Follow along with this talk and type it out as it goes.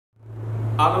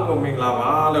အားလုံးကိုမင်္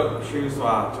ဂလာပါလို့ရှိ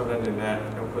စွာကျွန်တော်အနေနဲ့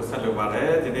ပြောဆက်လိုပါ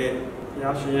တယ်ဒီနေ့ဘု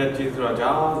ရားရှင်ရဲ့ကျေး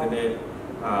ဇူးတော်ကြောင့်ဒီနေ့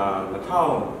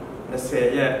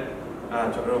2020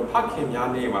ရဲ့ကျွန်တော်ဖခင်များ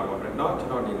နေ့မှာပေါ့เนาะ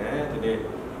ကျွန်တော်အနေနဲ့ဒီနေ့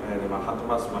ဒီမှာ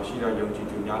Hatmas မှာရှိတဲ့ယုံကြည်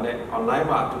သူများနဲ့ online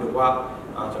မှာအတူတူ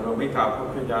ကကျွန်တော်မိခါဖွ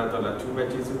င့်ပြကြတော့လ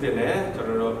ည်းသူပဲကျေးဇူးတင်တယ်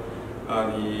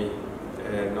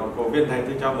ကျွန်တော်တို့ဒီနော် COVID-19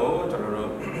 ကြောင့်မို့ကျွန်တော်တို့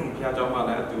ဘုရားကျောင်း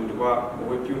မှာလည်းအတူတူ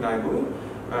ကဝေပြုနိုင်ဘူး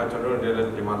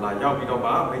ကျွန်တော်တို့ဒီမှာလာ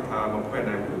ရောက်ပြီးတော့မှမိခါမဖွ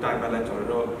င့်နိုင်ဘူးတိုင်းမှာလည်း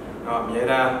ကျွန်တော်တို့အများ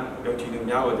အားယုံကြည်သူ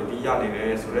များကိုတတိယနေတ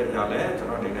ယ်ဆိုတဲ့အရာလည်းကျွန်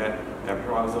တော်အနေနဲ့ပထ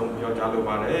မဆုံးပြောကြားလို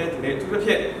ပါတယ်ဒီနေ့အထူး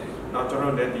သဖြင့်နော်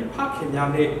ကျွန်တော်တို့ဒီဖ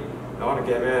ခင်များနေ့နော်တက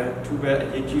ယ်ပဲအထူးပဲ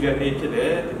အရေးကြီးတဲ့နေ့ဖြစ်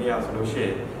တယ်ဒီနေ့အားဆိုလို့ရှိရ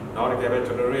င်နော်တကယ်ပဲ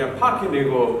ကျွန်တော်တို့ရဲ့ဖခင်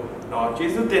တွေကိုနော်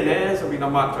ကျေးဇူးတင်တယ်ဆိုပြီး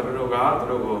တော့မှကျွန်တော်တို့ကသူ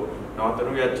တို့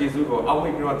ကိုနော်သူတို့ရဲ့ကျေးဇူးကို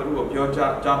အောက်မေ့ပြီးတော့သူတို့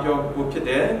ကိုပြောကြားပြောဖို့ဖြစ်တ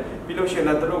ယ်ပြီးလို့ရှိရင်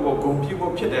လည်းသူတို့ကိုဂုဏ်ပြု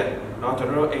ဖို့ဖြစ်တယ်နော်ကျွန်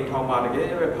တော်တို့အိမ်ထောင်မှာတကယ်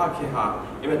ပဲဖခင်ဟာ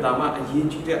အင်မတန်မှအ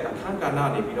ရေးကြီးတဲ့အခန်းကဏ္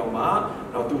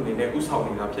ဍနေပြီးတော့မှနော်သူ့အနေနဲ့ဥဆောင်နေ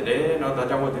တာဖြစ်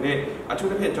တယ်နော်ဒါကြောင့်မို့ဒီနေ့အ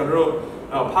ထူးသဖြင့်ကျွန်တော်တို့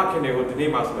ဖခင်တွေကိုဒီ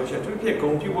နေ့မှာဆိုလို့ရှိရင်အထူးသဖြ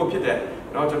င့်ဂုဏ်ပြုဖို့ဖြစ်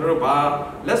တယ်နော်ကျွန်တော်တို့ဘာ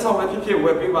လက်ဆောင်ပဲဖြစ်ဖြစ်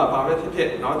ဝယ်ပေးပါဘာပဲဖြစ်ဖြစ်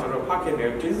နော်ကျွန်တော်ဖခင်တွေ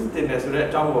ကိုကျေးဇူးတင်တယ်ဆိုတဲ့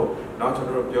အကြောင်းကိုနော်ကျွန်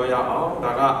တော်တို့ပြောရအောင်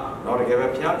ဒါကနော်တ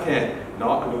ကယ်ပဲဖ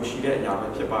ခင်နော်အလိုရှိတဲ့အရာပဲ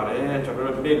ဖြစ်ပါတယ်ကျွန်တော်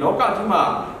တို့ဒီနေ့လောကကြီးမှာ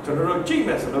ကျွန်တော်တို့ကြည့်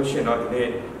မယ်ဆိုလို့ရှိရင်တော့ဒီ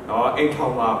နေ့နော်အိမ်ထော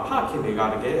င်မှာဖခင်တွေ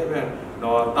ကတ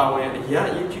ကယ်ပဲနော်တာဝန်အရေး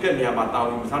ကြီးတဲ့နေရာမှာတာ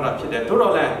ဝန်ယူထားတာဖြစ်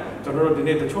တယ်သို့တော်လည်းကျွန်တော်တို့ဒီ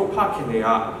နေ့တချို့ဖခင်တွေ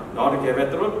ကနော်တ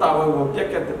ကယ်ပဲသူတို့တာဝန်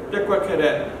ကိုပြက်ကွက်ခဲ့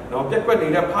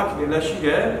တဲ့နော်ပြက်ကွက်နေတဲ့ဖခင်တွေလည်းရှိ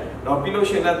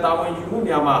တယ်နော်ပြီးလို့ရှိရင်လည်းတာဝန်ယူ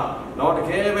မှုနေရာမှာနော်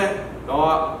တကယ်ပဲ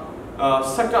နော်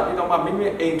ဆက်ကပ်ပြီးတော့မှမိမိ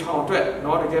အိမ်ထောင်အတွက်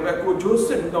နော်တကယ်ပဲကိုဂျိုး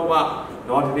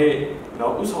စစ်ပြီးတော့မှနော်ဒီနေ့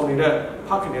နော်ဥဆောင်နေတဲ့ဖ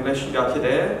ခင်တွေလည်းရှိတာဖြစ်တ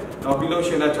ယ်နော်ပြီးလို့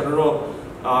ရှိရင်လည်း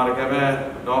ကျွန်တော်တို့တ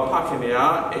ကယ်ပဲတော့ဖခင်တွေ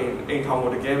ကအိမ်ထောင်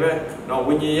ကိုတ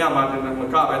ကယ်ပဲတော့ဝိညာဉ်ရမှာမ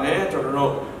ကပဲနဲ့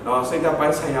ကျွန်တော်တို့တော့စိတ်ဓာတ်ပို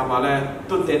င်းဆိုင်ရာမှာလ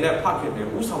ည်းတွင်တင်တဲ့ဖခင်တွေ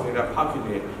ဥဆောင်နေတဲ့ဖ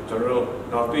ခင်တွေ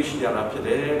ကျွန်တော်တို့တော့တွေ့ရှိရတာဖြစ်တ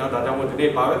ယ်။နော်ဒါကြောင့်မို့ဒီနေ့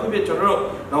ဘာပဲဖြစ်ဖြစ်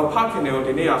ကျွန်တော်တို့တော့ဖခင်တွေ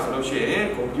ကိုဒီနေ့အားဆိုလို့ရှိရင်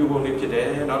ဂုဏ်ပြုဖို့နေ့ဖြစ်တယ်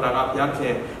။နော်ဒါကဘုရား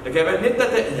ခင်တကယ်ပဲနှစ်သက်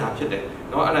တဲ့အရာဖြစ်တယ်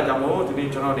။နော်အဲ့ဒါကြောင့်မို့ဒီ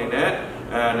နေ့ကျွန်တော်အနေနဲ့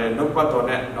နှုတ်ပတ်တော်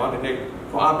နဲ့နော်ဒီနေ့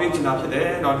ခေါ်အားပေးချင်တာဖြစ်တယ်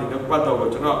။နော်ဒီနှုတ်ပတ်တော်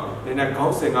ကိုကျွန်တော်ဒီနေ့ခေါ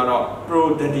င်းစဉ်ကတော့ Pro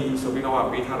Daddy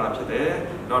ဆိုပြီးတော့ပေးထားတာဖြစ်တယ်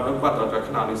။နော်နှုတ်ပတ်တော်အတွက်ခ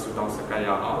ဏလေးဆုတောင်းစကား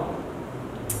ရအောင်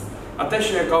။အသက်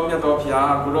ရှင်ကောင်းမြတ်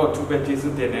သောဘုရား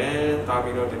ကိုတော့သူပဲကျေးဇူးတင်တယ်။ဒါ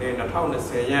ပြီးတော့ဒီနေ့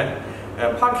2020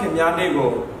ရဲ့ဖခင်များနေ့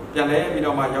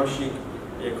ကိုပြန်လဲပြီးတော့မှရောက်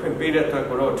ရှိခွင့်ပေးတဲ့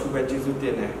အတွက်ကိုတော့သူပဲကျေးဇူးတ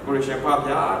င်တယ်။ကိုရရှင်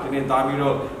ဖဗျာဒီ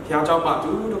နေ့ဒါပြီးတော့ဘုရားကျောင်းမှာ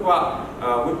တူ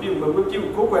တကွဝိပြု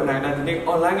ကိုယ်ွယ်နိုင်တဲ့ဒီနေ့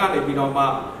online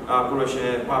ကနေပြီးတော့မှကို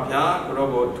ရရှင်ဖဗျာကိုတော့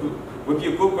ကိုဝိပြု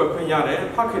ကိုယ်ွယ်ခွင့်ရ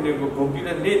တယ်ဖခင်တွေကိုဂုဏ်ပြု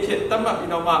တဲ့နေ့ဖြစ်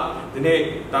တတ်မှတ်ပြီးတော့မှဒီနေ့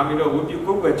ဒါပြီးတော့ဝိ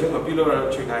ပြုကိုယ်ွယ်ခြင်းကိုပြုလို့ရတဲ့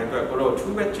ချိန်တိုင်းအတွက်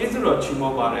ကိုတော့သူပဲကျေးဇူးတော်ချီးမွ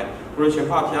မ်းပါတယ်ကိုရရှင်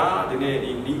ဖဗျာဒီ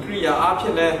နေ့ဒီလီကရိယာ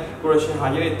အားဖြင့်လဲကိုရရှင်ဟာ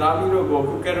ယနေ့ဒါပြီးတော့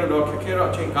ကိုကဲတော့ခက်ခဲတော့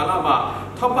အချိန်ကာလမှာ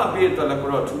ထောက်ပံ့ပေးတဲ့လည်း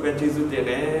ကိုတော့သူပဲကျေးဇူး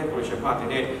တင်တယ်ကိုရရှင်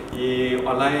ဖဒီနေ့ဒီ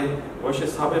online worship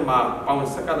service မှာပေါ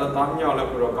င်းစကားတော့တားမြောက်လဲ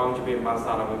ကိုတော့ကောင်းချီးပေး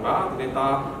မှာစားရမှာပါဒီ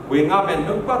နေ့ဒါဝေငါမဲ့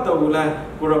နှုတ်ပတ်တော်ကိုလ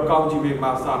ည်းကိုတော့ကောင်းချီး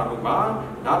ပေးမှာစားရ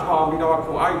မှာပါနား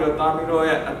ထောင်ပြီးတော့ခွန်အား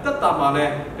ရတာပြီးတော့ရဲ့အသက်တာမှာလ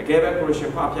ည်းတကယ်ပဲကို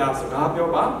ရရှင်ဖဖျားစကားပြော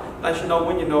ပါ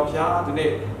တန်ရှင်တော်ဝိညာဉ်တော်ဖျားဒီနေ့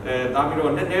ဒါပြီး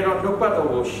တော့နည်းနည်းတော့နှုတ်ပတ်တော်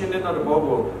ကိုရှင်းတဲ့တော့ဘော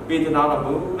ကိုပေး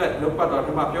သနာတော်မူတဲ့နှုတ်ပတ်တော်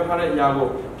ဒီမှာပြောထားတဲ့အရာ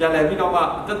ကိုပြန်လည်ပြီးတော့မှ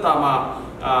အသက်တာ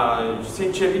မှာစ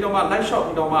င်ချေပြီးတော့မှလိုက်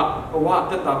လျှောက်ပြီးတော့မှဘဝအ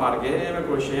သက်တာမှာတကယ်ပဲ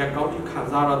ကိုရှင်ရဲ့ကောင်းကြီးခံ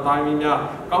စားတော်တို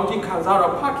င်းများကောင်းကြီးခံစား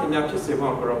တော်ဖခင်များဖြစ်စေဖို့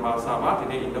ကိုရ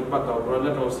မဆာပါဒီနေ့နှုတ်ပတ်တော်ကိုလ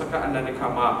က်တော်စက္ကအနန္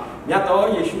တခါမှာမြတ်တော်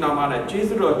ယေရှုနာမ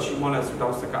နဲ့ကျေးဇူးတော်ချီးမွမ်းและဆု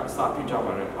တောင်းစက္ကစပြုကြပါ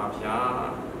ရစေဖ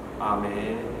ခင်အာမ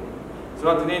င်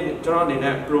ဆိုတော့ဒီနေ့ကျွန်တော်အနေ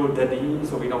နဲ့ Pro Daddy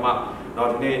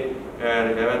ဆိုပြီးတော့မှတော့ဒီနေ့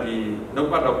တကယ်ပဲဒီ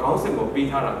နှုတ်ပတ်တော်ခေါင်းစဉ်ကိုပြီး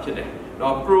ထားတာဖြစ်တယ်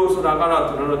တော့ Pro ဆိုတာကတော့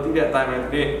ကျွန်တော်တို့သိတဲ့အတို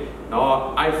င်းပဲဒီနေ့နော်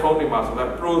iPhone တွေမှာဆိုတော့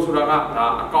Pro ဆိုတာကဒါ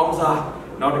အကောင်းစား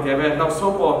နော်တကယ်ပဲ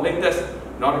နောက်ဆုံးပေါ် latest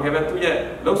နော်တကယ်ပဲသူ့ရဲ့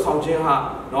လုံဆောင်ခြ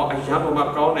င်းဟာနော်အရန်ပေါ်မှာ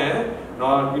ကောင်း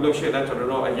တယ်နော်ပြီးလို့ရှိရင်လည်းကျွန်တော်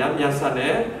တို့အရန်မြန်ဆန်တ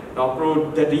ယ်နော် Pro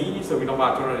Daddy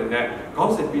ဆိုပြီးတော့မှကျွန်တော်တို့လည်း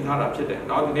ခေါင်းစဉ်ပြီးထားတာဖြစ်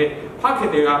တယ်နော်ဒီနေ့ဖခင်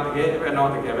တွေကတကယ်ပဲနော်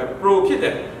တကယ်ပဲ Pro ဖြစ်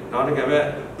တယ်နော်တ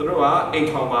ကယ်ပဲသူတို့ကအိမ်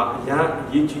ထောင်မှာအရန်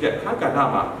အရေးကြီးတဲ့ခန်းကဏ္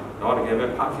ဍမှာနော်တကယ်ပဲ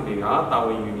ဖခင်တွေကတာ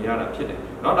ဝန်ယူနေရတာဖြစ်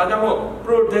တယ်နော်ဒါကြောင့်မို့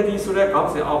Pro Daddy ဆိုတဲ့ခေါင်း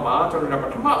စဉ်အောက်မှာကျွန်တော်တို့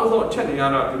ပထမအဆုံးအချက်တွေ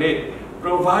ကတော့ဒီနေ့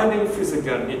providing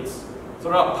physical needs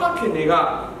ဆိုတော့ဖခင်တွေ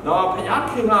ကနော်ဘုရား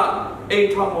ခင်ကအိမ်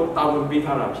ထောင်ကိုတာဝန်ပေး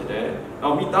ထားတာဖြစ်တယ်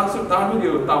နော်မိသားစုသားသမီး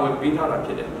တွေကိုတာဝန်ပေး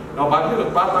ထားတာဖြစ်တယ်နော်ဘာဖြစ်လို့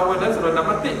ပါတာဝန်လဲဆိုတော့နံ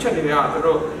ပါတ်1ချက်တွေကသူ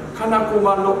တို့ခန္ဓာကိုယ်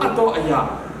မှာလိုအပ်သော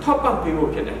အရာထောက်ပံ့ပေးဖို့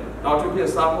ဖြစ်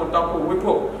တယ်နော်သူဖြစ်စားဖို့တောက်ဖို့ဝတ်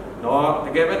ဖို့နော်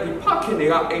တကယ်ပဲဒီဖခင်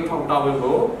တွေကအိမ်ထောင်တာဝန်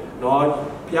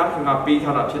ကိုနော်ဘုရားခင်က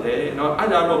ပေးထားတာဖြစ်တယ်နော်အဲ့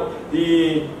ဒါလို့ဒီ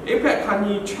အိဖက်ခ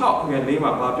န်းကြီး6ငယ်လေး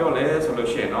မှာဗာပြောလဲဆိုလို့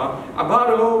ရှိရင်နော်အဘ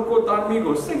တို့ကိုသားသမီး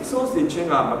ကိုစိတ်ဆိုးစေခြင်း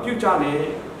ကမပြုတ်ကြနဲ့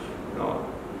နော်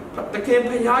ตะเคีย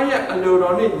นพญาရဲ့အ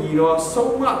လိုတော်နဲ့ညီတော်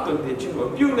ဆုံးမတွင်တင်ခြင်းကို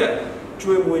ပြုလက်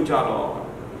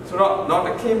ကျွေးမွေးကြတော့ဆိုတော့တော့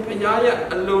တခင်ဖญာရဲ့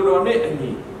အလိုတော်နဲ့အ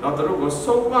ညီတော့သူတို့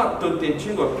ကိုဆုံးမတွင်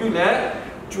တင်ခြင်းကိုပြု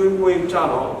လက်ကျွေးမွေးကြ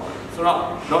တော့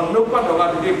ဆိုတော့တော့နှုတ်ပတ်တော်က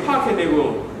ဒီဖခင်တွေကို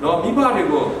တော့မိဘတွေ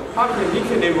ကိုဖခင်မိခ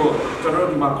င်တွေကို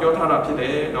ကျွန်တော်တို့ဒီမှာပြောထားတာဖြစ်တ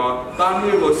ယ်တော့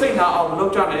သားမျိုးကိုစိတ်နာအောင်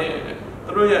မလုပ်ကြနဲ့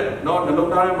သူတို့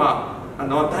ရဲ့တော့နှလုံးသားထဲ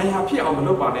မှာတော့ဒဏ်ရာဖြစ်အောင်မ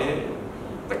လုပ်ပါ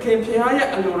နဲ့တခင်ဖျားရဲ့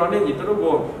အလိုတော်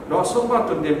နဲ့ညီသူတို့ကိုတော့ဆုံး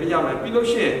မတွင်တင်ပြရမယ်ပြီးလို့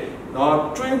ရှိရင်တော့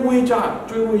ကျွေးမွေးရ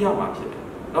မှာဖြစ်တယ်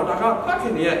တော့ဒါကဖ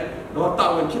ခင်ရဲ့တော့တာ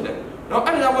ဝန်ဖြစ်တယ်တော့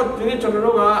အဲ့ဒါကြောင့်ဒီနေ့ကျွန်တော်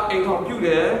တို့ကအိမ်ထောင်ပြုတ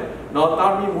ယ်တော့တာ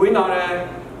မီမွေးလာ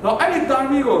တယ်တော့အဲ့ဒီတာ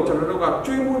မီကိုကျွန်တော်တို့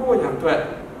ကကျွေးမွေးဖို့ရန်အတွက်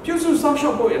ပြုစုစော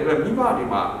င့်ရှောက်ဖို့ရန်အတွက်မိဘ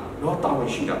တွေမှာတော့တာ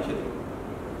ဝန်ရှိတာဖြစ်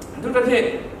တယ်သူတစ်ထည့်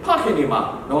ဖခင်တွေမှာ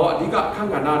တော့အဓိကအခ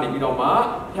န်းကဏ္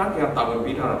ဍနေပြီးတော့မှဘုရားခင်ကတာ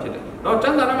ဝန်ပေးထားတာဖြစ်တယ်တော့ကျ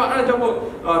မ်းစာထဲမှာအဲ့ဒါကြောင့်မို့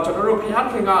ကျွန်တော်တို့ဘုရား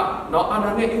ခင်ကတော့အာနာ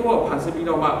နဲ့အေဝေါ်ဖန်ဆင်းပြီး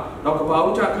တော့မှတော့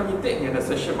ကဘာဦးကြခန်းကြီးတင့်ငယ်တဲ့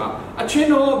18မှာအချ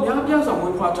င်းတို့များပြားစွာ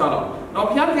မွေးဖွားကြတော့တော့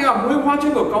ဘုရားခင်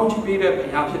ကမွေးဖွားခြင်းကိုကောင်းချီးပေး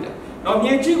တဲ့ဘုရားဖြစ်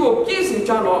တယ်တော့မြေကြီးကိုပြည့်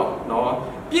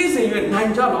စင်ကြတော့နော်ပြည့်စင်၍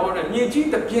နိုင်ကြတော့တဲ့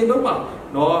မြေကြီးတစ်ပြင်လုံး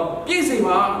မှာနော်ပြည့်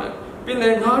စင်ပါတဲ့ပြင်လေ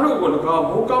ငါတို့ကိုလည်းကော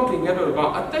င်းမိုးကောင်းတင်ခဲ့တော့ကော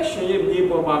င်းအသက်ရှင်ရဲ့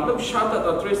မြေပေါ်မှာလှုပ်ရှားတတ်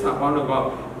သောတရိစ္ဆာန်ပေါင်းတို့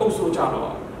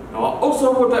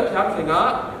ကအုပ်စိုးကြတော့နော်အုပ်စိုးဖို့တဲ့ဘုရားခင်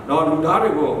ကနော်လူသား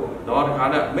တွေကိုနော်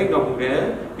တခါနဲ့မိန့်တော်မူတယ်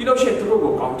ပြီးတော့ရှင်သူတို့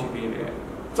ကိုကောင်းချီးပေး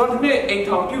တယ်ဆိုတော့ဒီ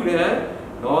နေ့အိမ်ထောင်ပြုတယ်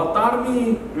နော်တာ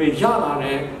သမီတွေရလာတ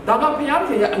ယ်ဒါကဘုရား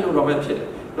ခင်ရဲ့အလိုတော်ပဲဖြစ်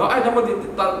တယ်တော့အဲ့ဒါမှ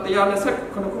တရားနဲ့ဆက်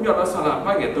ခုပြောတော့ဆန္ဒ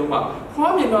ပိုက်ငယ်သုံးပါ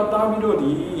ဖွားမြင်တော့တာမီတို့ဒီ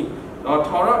တော့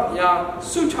ထာဝရဘု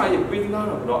ရားစုချရဲ့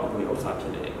ပေးနာတော့အမွေဥစ္စာဖြ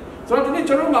စ်တယ်ဆိုတော့ဒီ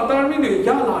နေ့ကျွန်တော်တို့တာမီတွေရ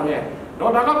လာ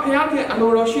တယ်တော့ဒါကဘုရားခင်အလို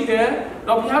တော်ရှိတယ်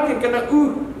တော့ဘုရားခင်ကလ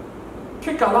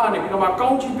ည်းခေတ်ကာလနေပြီးတော့မှ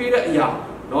ကောင်းချီးပေးတဲ့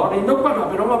အရာတော့ဒီနှုတ်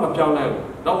ပတ်တော်ဘယ်တော့မှမပြောင်းလဲ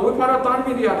ဘူးတော့ဝိပါဒတာ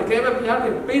မီတွေကတကယ်ပဲဘုရားခ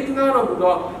င်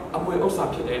ပေးနာတော့အမွေဥစ္စာ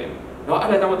ဖြစ်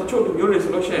တယ်နော်အဲ့ဒါကြောင့်တချို့လူမျိုး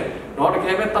တွေဆိုလို့ရှိရင်နော်တက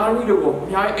ယ်ပဲတာမီတွေကိုဘု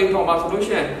ရားရဲ့အိမ်တော်မှာဆိုလို့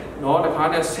ရှိရင်နော်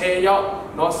တခါနဲ့10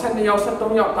ယောက်နော်12ယောက်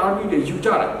13ယောက်တာမီတွေယူကြ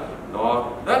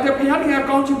တယ်နော်ဒါကဘုရားက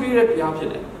ကောင်းချီးပေးတဲ့ဘု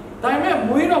ရားဖြစ်တယ်ဒါပေ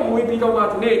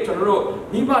မဲ့မွေးပြီးတော့မှဒီနေ့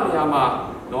ကျွန်တော်တို့မိဘနေရာ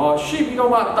မှာနော်ရှိပြီးတော့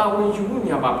မှတာဝန်ယူမှုနေ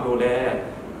ရာမှာဘယ်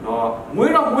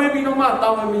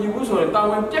လိုလဲနော်မွေးပြီးတော့မှတာဝန်မယူဘူးဆိုရင်တာ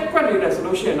ဝန်ပြက်ခွက်နေတယ်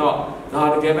ဆိုလို့ရှိ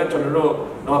ရင်တော့ဒါတကယ်ပဲကျွန်တော်တို့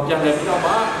နော်ပြန်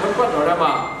လည်ပြီးတော့မှဘက်ကွက်တော်ထဲ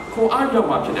မှာခွန်အားကြော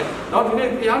င့်မှဖြစ်တယ်။နောက်ဒီနေ့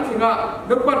ဘုရားခင်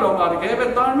ကနှုတ်ပတ်တော်မှာတကယ်ပဲ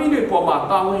တာမီတွေပေါ်မှာ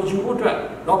တာဝန်ယူဖို့အတွက်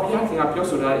တော့ဘုရားခင်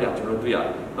ကပြောဆိုတဲ့အရာကျွန်တော်တွေ့ရတယ်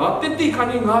။နော်တိတိခန်း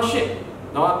ကြီး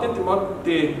9နော်တိတိ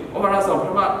မောတေဩဝါဒဆောင်ပထ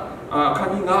မခ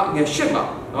န်းကြီး9ငယ်8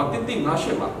မှာနော်တိတိ9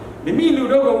 8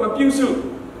မှာမိမိလူတို့ကိုမပြုစု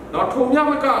နော်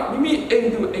ထုံမြမ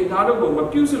ကမိမိအိမ်သူအိမ်သားတို့ကိုမ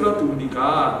ပြုစုတော့သူဒီက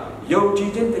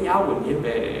ယုံကြည်ခြင်းတရား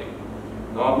ကိုမြင်ပဲ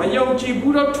။နော်မယုံကြည်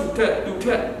ဘူးတော့သူထ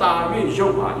က်တာ၍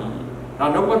ယုံပါ၏။ဒါ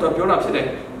နှုတ်ပတ်တော်ပြောတာဖြစ်တယ်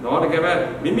။နော်တကယ်ပဲ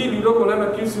မိမိလူတို့ကိုလည်းမ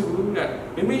ပြုစုဘူး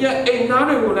တဲ့မိမိရဲ့အိမ်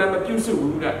သားတွေကိုလည်းမ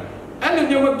ပြုစုဘူးတဲ့အဲ့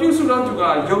လိုမျိုးမပြုစုတော့သူ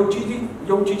ကယုံကြ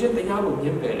ည်ခြင်းတရားကိုမြ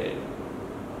င်ပေ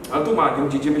တယ်အဲ့သူမှ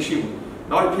ယုံကြည်ခြင်းမရှိ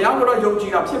ဘူးနော်ဘုရားကတော့ယုံကြ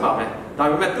ည်တာဖြစ်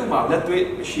မှာပဲဒါပေမဲ့သူ့မှာ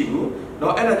လက်တွေ့မရှိဘူး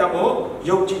နော်အဲ့ဒါကြောင့်မို့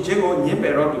ယုံကြည်ခြင်း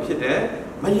ကိုမြင်ပေတော့သူဖြစ်တယ်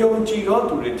မယုံကြည်တော့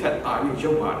သူတွေထက်အာ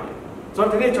ရုံယုံပါတယ်ဆိုတော့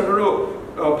ဒီနေ့ကျွန်တော်တို့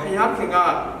ဘုရားခင်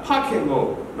ကဖခင်ကို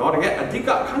နော်တကယ်အဓိက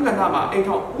အခန်းကဏ္ဍမှာအိမ်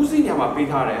ထောင်ဦးစီးနေမှာပေး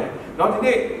ထားတယ်နော်ဒီ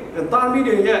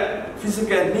နေ့တာမီတွေရဲ့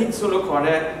physical needs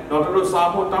ဆိုလို့ခေါ်တဲ့တော့တို့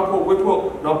စားဖို့တောက်ဖို့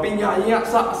ဝတ်ဖို့တော့ပညာရေးအ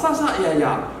စအ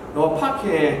ရာတော့ဖခ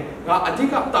င်ကအဓိ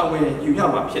ကတာဝန်ယူ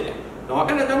ရမှာဖြစ်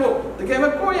တယ်နော်အဲ့ဒါကြောင့်မို့တ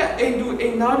ကယ်ပဲကိုယ့်ရဲ့အိမ်သူအိ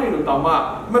မ်သားတွေလို့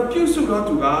တောင်မှမ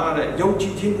ပြုစုတော့သူကတဲ့ယုံကြ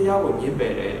ည်ခြင်းတရားကိုမြင်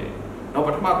ပယ်တယ်နော်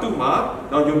ပထမသူ့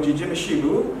မှာတော့ယုံကြည်ခြင်းမ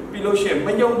ရှိဘူးပြီးလို့ရှိရင်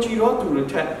မယုံကြည်တော့သူ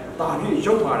တွေထက်တာပြီးရု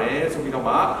ပ်ပါတယ်ဆိုပြီးတော့မှ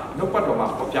နှုတ်ပတ်တော်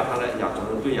မှာပေါ်ပြထားတဲ့အရာ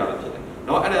ကျွန်တော်တွေ့ရတာဖြစ်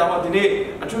တယ်နော်အဲ့ဒါကြောင့်ဒီနေ့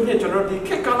အထူးဖြင့်ကျွန်တော်ဒီ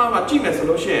ခေတ်ကာလမှာကြည့်မယ်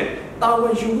ဆိုလို့ရှိရင်တာဝ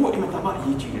န်ယူမှုအင်မတန်မှ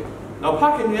အရေးကြီးတယ်နော်ဖ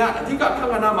ခင်တွေကအဓိကအ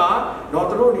ခန်းကဏ္ဍ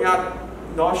မှာတော့သူတို့တွေ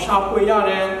ကနော်ရှာဖွေရ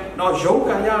တယ်နော်ရုန်း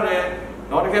ကန်ရ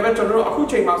တယ်နော်တကယ်ပဲကျွန်တော်တို့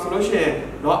အခုချိန်မှာဆိုလို့ရှိရင်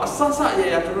နော်အဆ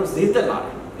အရာကျွန်တော်ဈေးတက်လာ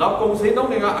တယ်နော်ကုန်စည်နှုန်း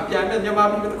တွေကအပြိုင်နဲ့မြန်မာ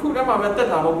ပြည်တစ်ခုတည်းမှာပဲ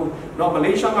တက်တာမဟုတ်ဘူးနော်မ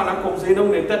လေးရှားကလည်းကုန်စည်နှု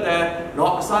န်းတွေတက်တယ်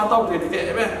နော်အစားအသောက်တွေတ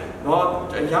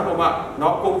ကယ်ပဲနော်ရန်ကုန်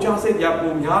မှာနော်ကုန်ကျစရိတ်တွေပုံ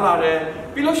များလာ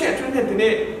တယ်ပြီးလို့ရှိရင်အထူးသဖြ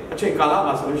င့်ဒီနေ့အချိန်ကာ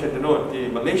လမှာဆိုလို့ရှိ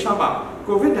ရင်တို့ဒီမလေးရှားမှာ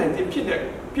COVID-19 ဖြ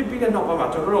စ်ပြီးတဲ့နောက်ပိုင်း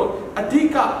မှာကျွန်တော်တို့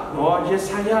အဓိကနော်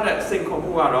ရင်ဆိုင်ရတဲ့စိန်ခေါ်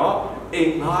မှုကတော့အိ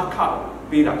မ်ငါးခ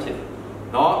ပေးတာဖြစ်တယ်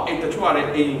နော်အိမ်တချို့ကလ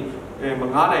ည်းအိမ်မ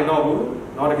ငားနိုင်တော့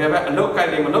ဘူးနော်တကယ်ပဲအလုတ်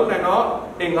ကိုင်းနေမလုပ်နိုင်တော့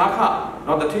အိမ်ငါးခ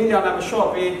နော်တထင်းရလည်းမ short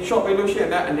ပေးလို့ရှိ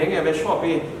ရင်လည်းအနေငယ်ပဲ short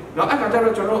ပေးနော်အဲ့ဒါကြ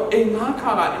တော့ကျွန်တော်အိမ်ငါး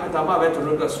ခကအင်မတန်မှပဲကျွန်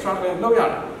တော်တို့ struggle လုပ်ရတ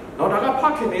ယ်နော်ဒါကဖ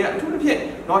ခင်တွေကအထူးသဖြ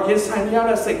င့်နော်ရင်ဆိုင်ရ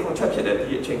တဲ့စိတ်ခွန်ချက်ဖြစ်တဲ့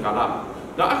ဒီအချိန်ကာလမှာ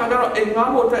နော်အခါကျတော့အိမ်ငါး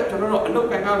ဖို့အတွက်ကျွန်တော်တို့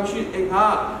အလုပ်ကိုင်ကမ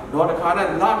ရှိအိမ်ငါးတော့တခါနဲ့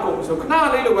လာကုန်ဆိုခ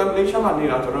ဏလေးလိုပဲမလေးရှားမှာနေ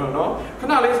တာကျွန်တော်တို့နော်ခ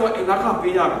ဏလေးဆိုအိမ်ငါး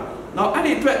ခပေးရမယ်နော်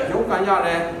အဲ့ဒီအတွက်ရုန်းကန်ရတ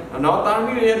ယ်နော်တာ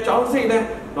မီတွေရဲ့ကျောင်းစိတ်နဲ့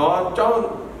နော်ကျောင်း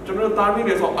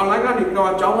ကျွန်တော်တာမီတွေဆို online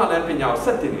ကနေပြီးတော့အကြောင်းကလည်းပညာကို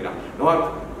ဆက်တင်နေတာနော်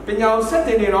ပညာကိုဆက်တ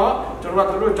င်နေတော့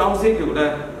ကျွန်တော်တို့အကြောင်းစိတ်ကို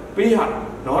လည်းပေးရ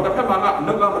နော်တစ်ဖက်မှာက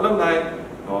အလုပ်ကမလုပ်နိုင်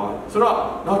နော်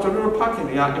ဆိုတော့နော်ကျွန်တော်တို့ဖခင်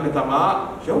တွေကအင်မ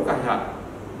တန်မှရုန်းကန်ရ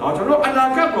နော်ကျွန်တော်အနာ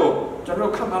ဂတ်ကို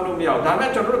ကျွန်တော်ခံမှန်းလို့မရဘူးဒါပေမဲ့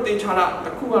ကျွန်တော်တို့သင်ချာတာတ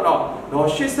စ်ခု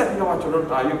ကတော့နော်ရှေ့ဆက်ပြီးတော့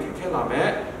ကျွန်တော်တို့တာရွခက်လာ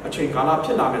မယ်အချိန်ကာလဖြ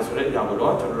စ်လာမယ်ဆိုတဲ့အရာ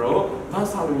ကိုတော့ကျွန်တော်တို့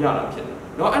မဆာလို့ရတာဖြစ်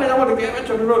တယ်နော်အဲ့ဒါကြောင့်တ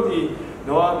ကယ်ပဲကျွန်တော်တို့ဒီ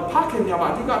နော်ဖခင်များ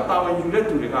မှာအဓိကတာဝန်ယူ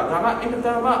တဲ့သူတွေကဒါကအင်မ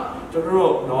တန်မှကျွန်တော်တို့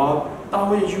နော်တာ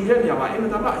ဝန်ယူတဲ့နေရာမှာအင်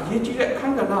မတန်မှအရေးကြီးတဲ့အ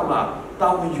ခန်းကဏ္ဍ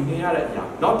မှာတာဝန်ယူနေရတဲ့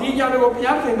အရာနော်ဒီအရာတွေကိုဘု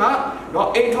ရားခင်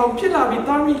ကနော်အိမ်ထောင်ဖြစ်လာပြီး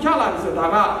တာဝန်ရလာပြီဆိုတာ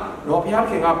ကနော်ဘုရား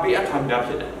ခင်ကပေးအပ်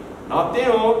ထားတာဖြစ်တယ်နော်တင်း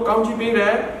ကိုကောင်းချီးပေး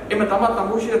တယ်အင်မတန်မှ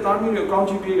တမိုးရှိတဲ့တာဝန်တွေကိုကောင်း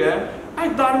ချီးပေးတယ်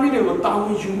အဲ့တာဝန်တွေကိုတာ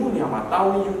ဝန်ယူမှုနေရာမှာတာဝ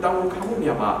န်ယူတာဝန်ခံမှုနေ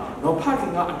ရာမှာနော်ဖ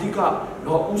ခင်ကအဓိက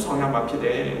နော်ဥဆောင်ရမှာဖြစ်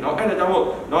တယ်နော်အဲ့ဒါကြော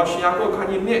င့်မို့နော်ရှင်ယာကုပ်ခ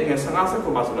န်းကြီးနဲ့ငယ်15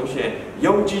ဆက်ကိုပါဆိုလို့ရှိ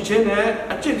ရင်ယုံကြည်ခြင်းနဲ့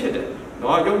အကျင့်ဖြစ်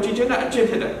တယ်နော်ယုံကြည်ခြင်းနဲ့အကျင့်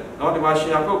ဖြစ်တယ်နော်ဒီမှာရှ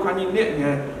င်ယာကုပ်ခန်းကြီးနဲ့င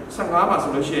ယ်15ပါ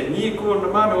ဆိုလို့ရှိရင်ညီကိုနှ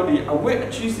မတို့ဒီအဝတ်အ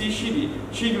ချီးစီးရှိပြီး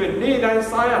ရှိတွေနေ့တို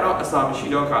င်းစားရတော့အစာမရှိ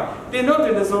တော့ခါတင်တို့တ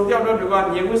င်စုံပြောက်တော့တွေ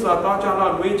ကညီဝတ်စွာတော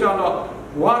င်းကြတော့နှွေးကြတော့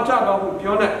ဝါကြတော့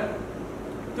ပြော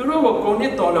တဲ့သူတို့ကိုကိုန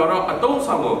စ်တော်တော့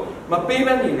အတုံးဆောင်ကိုမ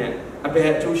ပေးဘဲနေနဲ့အဘယ်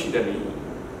အကျိုးရှိတယ်လဲ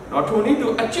နော်ထိုန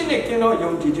ည်းသူအကျင့်နဲ့ကင်းတော့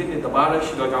ယုံကြည်ခြင်းနဲ့တပါးလ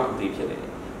ည်းရှိတော့ကြောင်းအသေးဖြစ်တယ်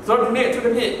ဆိုတော့ဒီနေ့အထူး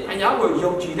သဖြင့်အရာကို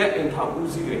ယုံကြည်တဲ့အိမ်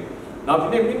ထောင်ဦးစီးတွေနောက်ဒီ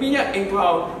နေ့မိမိရဲ့အိမ်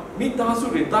ထောင်မိသားစု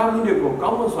တွေတာဝန်တွေကို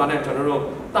ကောင်းမွန်စွာနဲ့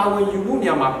ကျွန်တော်တို့တာဝန်ယူ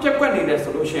မှုနေရာမှာပြက်ကွက်နေ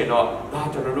တယ်ဆိုလို့ရှိရင်တော့ဒါ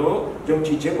ကျွန်တော်တို့ယုံကြ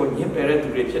ည်ခြင်းကိုညှင်းပယ်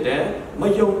တဲ့သူတွေဖြစ်တယ်မ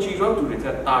ယုံကြည်တော့သူတွေ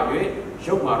သက်တာ၍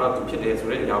ရုပ်မာတော့သူဖြစ်တယ်ဆို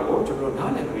တဲ့အရာကိုကျွန်တော်တို့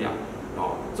နားလည်လို့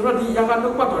ရနော်ဆိုတော့ဒီအရာက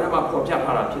နှုတ်ပတ်တော်ထဲ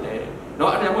မှာပေါ်ပြထားတာဖြစ်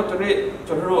တယ်နော်အဲ့ဒါမို့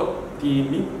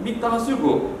ကျွန်တော်တို့ဒီမိသားစု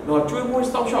ကိုတော့ကျွေးမွေး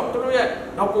စောင့်ရှောက်သူတို့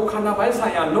ရဲ့တော့ကိုယ်ခန္ဓာပိုင်းဆို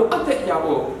င်ရာလိုအပ်တဲ့အရာ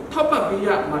ကိုထောက်ပံ့ပေး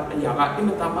ရမှာအရာက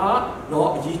အင်မ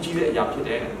တန်မှတော့အရေးကြီးတဲ့အရာဖြစ်တ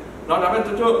ယ်နော်ဒါပေ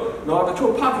မဲ့တ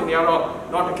ချို့ဖခင်တွေ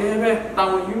ကတော့တော့တ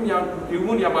ကယ်ပဲတာဝန်ယူ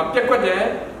မှုနေရာမှာပြက်ကွက်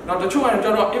တယ်နော်တချို့ကကျ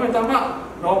တော့အင်မ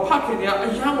တန်မှတော့ဖခင်တွေကအ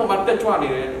ရာပေါ်မှာတက်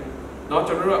ကြွနေတယ်နော်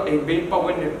ကျွန်တော်တို့အိမ်ဘေးပတ်ဝ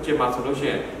န်းကျင်မှာဆိုလို့ရှိ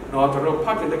ရင်နော်ကျွန်တော်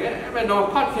ဖခင်တကယ်ပဲတော့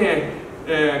ဖခင်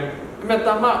အမ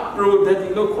တမပရို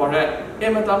ဒက်ဒီလို့ခေါ်တဲ့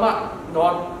အမတမ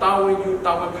တော့တာ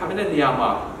ဝန်ယူတာဝန်ခံတဲ့နေရာမှာ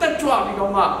တက်ကြွပြီးတော့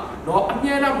မှတော့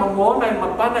အမြဲတမ်းမမောနိုင်မ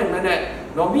ပန်းနိုင်မ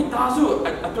နဲ့တော့မိသားစု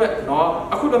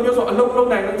အတွက်တော့အခုလိုမျိုးဆိုအလုံးလုံး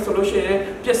နိုင်လို့ဆိုလို့ရှိရင်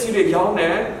ပစ္စည်းတွေရောင်း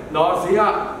တယ်တော့ဈေး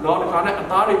ကတော့ဒီခါနဲ့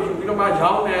အသား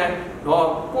တွေယူပြီးတော့မှရောင်းတယ်တော့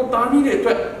ကိုသားမီးတွေ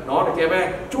အတွက်တော့တ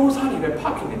ကယ်ပဲစူးစမ်းနေတဲ့ဖ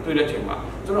ခင်တွေတွေ့တဲ့ချိန်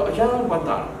မှာကျွန်တော်အရန်ဝမ်း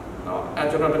သာနော်အဲ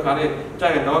ကျွန်တော်တခါလေးကြာ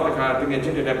ရင်တော့တခါတကယ်ချ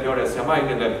င်းတွေလည်းပြောတယ်ဆရာ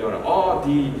မကြီးတွေလည်းပြော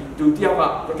တယ်အော်ဒီသူတယောက်က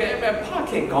တကယ်ပဲ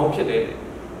ဖခင်ကောင်းဖြစ်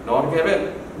တယ်နော်တ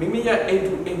ကယ်ပဲမိမိရဲ့အိ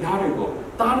မ်သားတွေ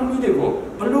ကိုတာသမီတွေကို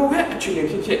ဘလို့ပဲအခြေအနေ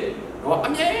ဖြစ်နော်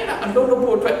အမြဲတမ်း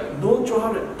အလုံးလုံးဖို့အတွက်နိုး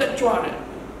ကြွားတယ်တက်ကြွ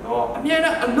တယ်နော်အမြဲတ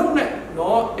မ်းအလုံး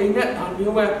နဲ့နော်အိမ်နဲ့ဒါ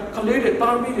မျိုးပဲကလေးတွေတာ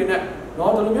သမီတွေ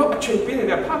နဲ့နော်ဒီလိုမျိုးအခြေပေးနေ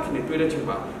တဲ့ဖခင်တွေတွေ့တဲ့ချိန်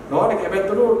မှာနော်တ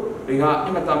ကယ်ပဲသူတို့တွေကအ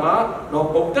င်မတန်မှနော်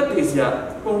ပုံတက်တည်စရာ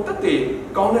ပုံတက်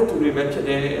တည်ကောင်းတဲ့သူတွေပဲဖြစ်တ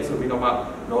ယ်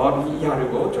ဆိုပြီးတော့မှနော်ဒီအရာ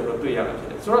တွေကိုကျွန်တော်တွေ့ရတာဖြစ်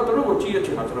တယ်ဆိုတော့သူတို့ကိုကြည့်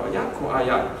တဲ့ချိန်မှာကျွန်တော်အရာခွန်အား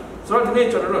ရဆိုတော့ဒီ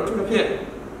နေ့ကျွန်တော်တို့အထူးသဖြင့်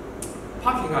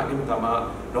ဖခင်ကအင်မတန်မှ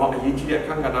တော့အရေးကြီးတဲ့အ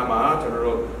ခန်းကဏ္ဍမှာကျွန်တော်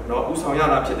တို့တော့ဥဆောင်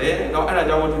ရတာဖြစ်တယ်။တော့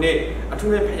အဲ့ဒါကြောင့်ဒီနေ့အ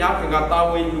ထူးသဖြင့်ဖခင်ကတာ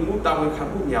ဝန်ယူမှုတာ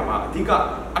ဝန်ခံမှုနေရာမှာအဓိ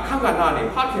ကအခန်းကဏ္ဍ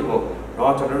နဲ့ဖခင်ကို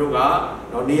တော့ကျွန်တော်တို့က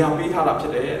တော့နေရာပေးထားတာဖြ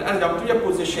စ်တယ်။အဲ့ဒါကြောင့်သူရဲ့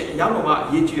position အရာမှာ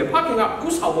အရေးကြီးတယ်။ဖခင်ကဥ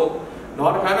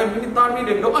ဆောင်ဖို့တော့တခါပဲမိ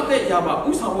သားစုတွေလိုအပ်တဲ့အရာ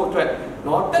မှာဥဆောင်ဖို့အတွက်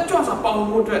တော့တက်ကြွစွာပေါ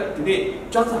င်းဖို့အတွက်ဒီ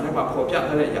နေ့ကျမ်းစာထဲ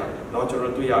မှာပေါ်ပြထားတဲ့အရာတော့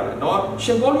ကျွန်တော်တွေ့ရတယ်။တော့ရှ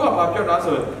င်ဘောလူကဘာပြောတာ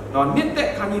ဆိုတော့နှစ်သက်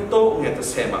ခန်းကြီး3ငယ်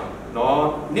30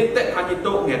မှာနော်နှစ်သက်ခန်းကြီး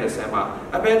3ငယ်30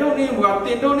မှာအဘယ်တို့နည်းမှာ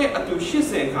တင်တို့နဲ့အတူ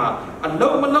80ခါ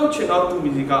အလုံးမလုံးချင်တော့သူမိ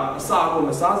စီကအစာ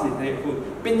ကိုမစားစေနဲ့ခု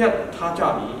ပညာထားကြ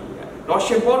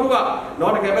ပြီနော်ရှင်ဘောလူ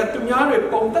ကတော့တကယ်ပဲသူများတွေ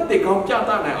ပုံသက်တွေကော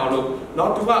င်းပြသနိုင်အောင်လို့နော်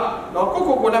သူ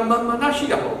ကတော့ကိုလည်းမမနာ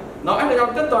ရှိတာပေါ့နော်အဲ့ဒါကြော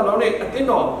င့်တက်တော်လုံးနဲ့အတင်း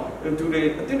တော်သူ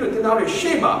တွေအတင်းတို့တင်သား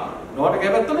တွေရှေ့မှာနော်တကယ်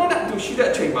ပဲသူတို့နဲ့အတူရှိတဲ့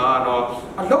အချိန်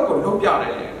မှာတော့အလုပ်ကိုလုပ်ပြတ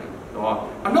ယ်နော်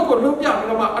အလုပ်ကိုလုပ်ပြပြီး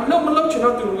တော့မှအလုပ်မလုပ်ချင်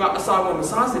တော့သူကအစာကိုမ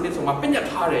စားစေနဲ့ဆိုမှပညာ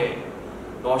ထားတယ်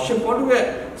နော်ရှင်ဘောလူရဲ့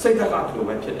စိတ်ဓာတ်ကဒီလို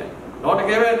ပဲဖြစ်တယ်နော်တ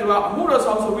ကယ်ပဲသူကအမှုတော်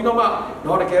ဆောင်ဆိုပြီးတော့မှ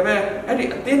နော်တကယ်ပဲ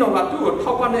အဲ့ဒီအတင်းတော်ကသူ့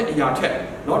ကိုထောက်ပံ့တဲ့အရာထက်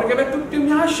နော်တကယ်ပဲသူ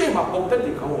များရှေ့မှာပုံ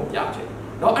သက်တွေကောင်း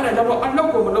ကိုပြချင်နော်အဲ့ဒါကြောင့်အလုပ်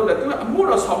ကိုမလုပ်တဲ့သူကအမှု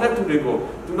တော်ဆောင်တဲ့သူတွေကို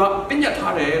သူကပညာ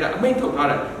ထားတယ်တဲ့အမိန့်ထုတ်ထား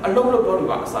တယ်အလုပ်လုပ်တော့သူ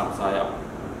ကအစာမစားရအောင်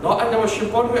နော်အဲ့ဒါကြောင့်ရှင်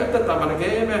ဘောလူရဲ့အသက်တာမှာတ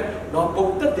ကယ်ပဲနော်ပုံ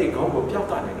သက်တွေကောင်း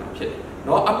ကိုပြောက်တာနေတာဖြစ်တယ်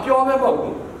နော်အပြောပဲမဟုတ်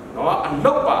ဘူးနော်အလု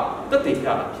ပ်ပါတက်တည်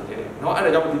ရတာဖြစ်တယ်နော်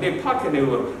အဲ့ဒါကြောင့်ဒီနေ့ဖခင်တွေ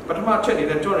ကိုပထမချက်နေ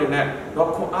တဲ့ကြောတွေ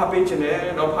နဲ့တော့ခွန်အားပေးခြင်း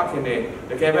နဲ့တော့ဖခင်တွေ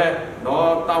တကယ်ပဲ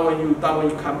နော်တာ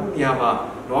ဝန်ယူခံမှုနေရာ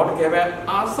မှာနော်တ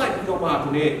ကယ်ပဲအား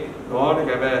ဆိုင်ပြီးတော့မှဒီနေ့နော်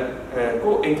တကယ်ပဲ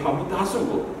ကိုယ်အိမ်ထောင်မိ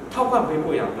သားစုကိုထောက်ပံ့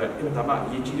ပေးဖို့ရအတွက်အင်တာမအ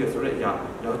ရေးကြီးတယ်ဆိုတဲ့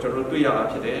အရာတော့ကျွန်တော်တို့တွေ့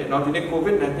ရတာဖြစ်တယ်။နောက်ဒီနေ့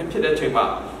COVID-19 ဖြစ်တဲ့အချိန်မှာ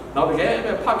နောက်တ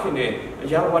ကယ်ပဲဖခင်တွေ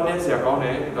အရာဝန်းနေစရာကောင်း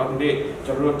တယ်နောက်ဒီ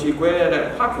နေ့ကျွန်တော်တို့ကြည်ကွဲတဲ့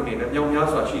ဖခင်တွေနဲ့မြောင်များ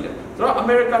စွာရှိတယ်ဆိုတော့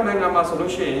အမေရိကန်နိုင်ငံမှာ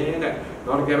ဆိုလို့ရှိရင်တဲ့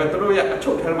နောက်တကယ်ပဲသူတို့ရဲ့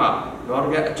အချုပ်ထဲမှာနောက်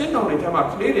တကယ်အကျဉ်းတော်တွေထဲမှာ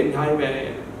ကလေးတွေအများကြီးပဲ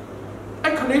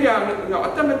အဲ့ကလေးတွေကအ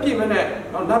သက်မပြည့်မ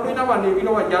နဲ့နောက်လက်ပေးနောက်မှာနေပြီး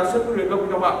တော့ရာဇဝတ်မှုတွေလုပ်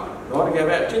ပြီးတော့မှနောက်တ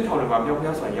ကယ်ပဲအကျဉ်းထောင်တွေမှာမြောင်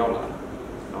များစွာရောက်လာ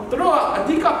နော်သူတို့ကအ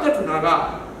ဓိကပြဿနာ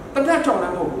ကတပြတ်ကြောင်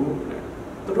လည်းမဟုတ်ဘူး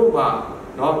သူတို့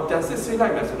ကနော်တက်စစ်စစ်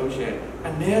လိုက်မယ်ဆိုလို့ရှိရင်အ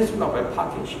နည်းဆုံးတော့ပဲ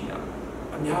ဖခင်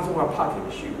ရှိတာအများဆုံးကဖခင်မ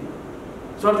ရှိဘူး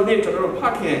ဆိုတော့ဒီနေ့ကျွန်တော်တို့ဖ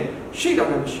ခင်ရှိတာ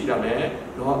နဲ့မရှိတာနဲ့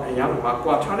တော့အရာမှာ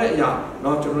ကွာခြားတဲ့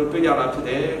အရာတော့ကျွန်တော်တို့တွေ့ရတာဖြစ်တ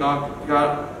ယ်နော်ဒီ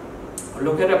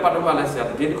ကလောကရဲ့ပတ်သက်လာ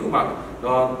တဲ့ဒီတစ်ခုမှ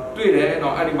တော့တွေ့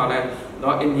တယ်တော့အဲ့ဒီမှာလ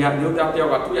ည်းတော့အိန္ဒိယမြို့သားတယောက်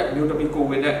ကသူ့ရဲ့မြို့သမီး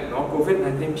ကိုဝင်တဲ့နော်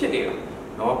COVID-19 ဖြစ်နေတာ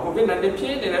နော် COVID-19 ဖြ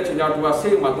စ်နေတဲ့အချိန်ကျတော့သူက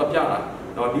ဆေးရုံ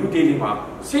မှာသွားပြတာနော် New Delhi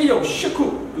မှာဆေးရုံ၈ခု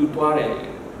သူသွား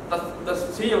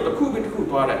တယ်ဆေးရုံတစ်ခုပြီး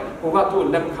တစ်ခုသွားတယ်ဟိုက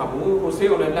သူ့လက်ခံဘူးဟို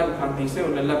ဆေးရုံလည်းလက်ခံဒီဆေး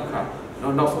ရုံလည်းလက်ခံ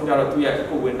နော်နောက်ဆုံးကျတော့သူ့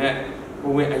ရဲ့ကို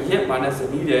ဝင်အရက်ပါနဲ့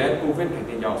ဇနီးတဲ့ COVID-19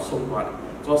 ကြောင့်ဆုံးသွားတယ်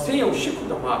ဆိုတော့ဆေးရုံ၈ခု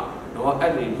တော့မှနော်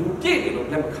အဲ့ဒီလူပြည့်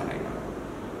တယ်လို့လက်မခံနိုင်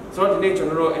ဘူးဆိုတော့ဒီနေ့ကျွန်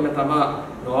တော်တို့အင်မ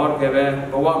တန်မှနော်တ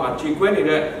ကယ်ပဲဘဝမှာခြေကွဲနေ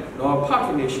တဲ့နော်ဖ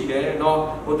ခင်တွေရှိတယ်နော်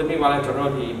ဟိုတနေ့ကလည်း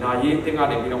ကျွန်တော်ဒီနာရေးတင်က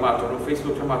နေပြီးတော့မှကျွန်တော်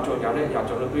Facebook ထဲမှာကြော်ကြတဲ့အရာ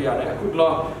ကျွန်တော်တွေ့ရတယ်အခု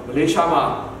တော့မလေးရှား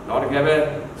မှာနော်တ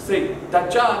ကယ်ပဲစိတ်တ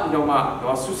ကြပြီးတော့မှ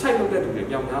နော် suicide လုပ်တဲ့သူတွေ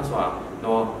ပြောင်းများစွာ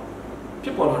နော်ဖြ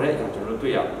စ်ပေါ်လာတဲ့အရာ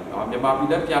ကျွန်တော်တွေ့ရ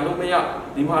တယ်နော်မြန်မာပြည်လည်းပြန်လို့မ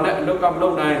ရဒီမှာလည်းအလုပ်က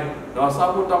မလုပ်နိုင်နော်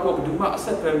စားဖို့တောက်ဖို့ဘယ်သူမှအ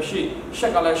ဆက်အသွယ်မရှိရှက်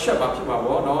ကလည်းရှက်ပါဖြစ်မှာ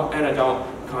ပေါ့နော်အဲ့ဒါကြောင့်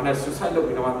ခါနဲ့ suicide လုပ်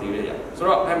ပြီးတော့တည်ရရဆို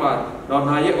တော့အဲ့မှာတော့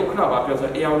နာရဲ့ဥက္ကဋ္ဌပါပြောဆို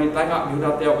ARD တိုင်းကအ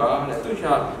မျိုးသားတယောက်ကလ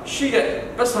ည်းသူရှိ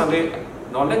တဲ့ပတ်စံ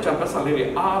လေးနော်လက်ချပတ်စံလေး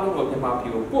တွေအားလုံး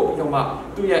ကိုမြန်မာပြည်ကိုပို့ပြီးတော့မှ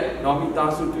သူ့ရဲ့နော်မိ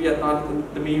သားစုသူ့ရဲ့သား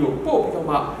သမီး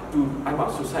ကိုပို့ပြီးတော့မှသူအဲ့မှာ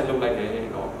suicide လုပ်လိုက်တယ်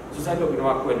နော် suicide လုပ်ပြီး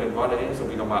တော့ကွယ်လွန်သွားတယ်ဆို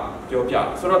ပြီးတော့မှပြောပြ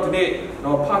ဆိုတော့ဒီနေ့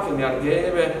နော်ဖခင်တွေတ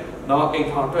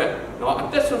ကယ်ပဲနော်အိမ်ထောင်အတွက်နော်အ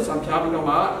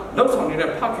သက်ဆုံးဆံဖျားပြီးတော့မှလှုပ်ဆောင်နေတဲ့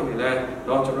ဖခင်တွေလ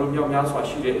ည်းနော်ကျွန်တော်မြောက်များ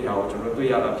စွာရှိတဲ့အရာကိုကျွန်တော်တွေ့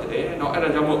ရတာဖြစ်တယ်နော်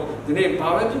အဲ့ဒါကြောင့်မို့ဒီ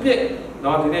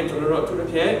နေ့ဘာပဲဖြစ်ဖြစ်နော်ဒီနေ့ကျွန်တော်တို့အထူးသ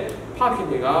ဖြင့်ဖ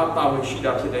ခင်တွေကတာဝန်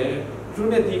ရှိတာဖြစ်တယ်သူ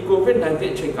နဲ့ဒီ COVID-19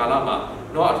 အချိန်ကာလမှာ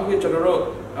နော်အထူးဖြင့်ကျွန်တော်တို့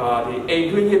ဒီအိမ်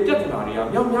တွင်းရဲ့ပြဿနာတွေ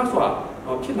ကမြောက်များစွာ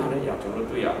ဖြစ်လာတဲ့အရာ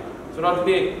ကျွန်တော်တို့တွေ့ရတယ်ဆိုတော့ဒီ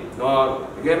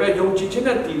နေ့နော်တကယ်ပဲယုံကြည်ခြ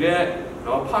င်းနဲ့တည်တဲ့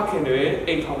နော်ဖခင်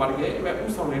တွေအိမ်ထောင်မှာတကယ်ပဲဥ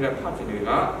ဆောင်နေတဲ့ဖခင်တွေက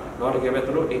နော်တကယ်ပဲသူ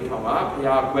တို့အိမ်ထောင်မှာဘု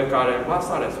ရားကွယ်ကားတယ်မ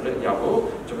ဆတယ်ဆိုတဲ့အရာကို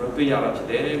ကျွန်တော်တွေ့ရတာဖြစ်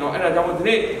တယ်နော်အဲ့ဒါကြော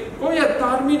င့်ဒီနေ့ကိုယ့်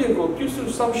ရဲ့သားသမီးတွေကို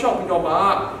ပြုစုစော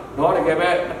င့်ရှောက်ပြီးတော့မှနော်တ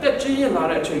ကယ်ပဲအသက်ကြီးရလာ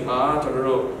တဲ့အချိန်မှာ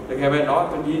ကျွန်တော်တို့တ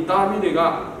ကယ်ပဲနော်ဒီသားသမီးတွေက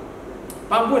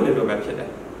ပန်းပွင့်နေလို့ပဲဖြစ်တယ်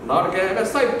နော်တကယ်ပဲ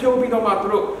စိုက်ပြုံးပြီးတော့မှသူ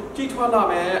တို့ကြီးထွားလာ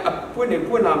မယ်အပွ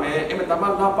င့်နေပွင့်လာမယ်အင်မတန်မှ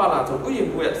လာပလာဆိုဥယျာဉ်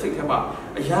ကိုရဲ့စိတ်ထဲ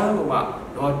မှာအရာ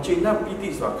ကိုမှနော်ကျဉ်းနှံ့ပီတိ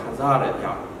ဆိုတာခံစားရတဲ့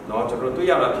အရာနော်ကျွန်တော်တွေ့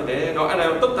ရတာဖြစ်တယ်နော်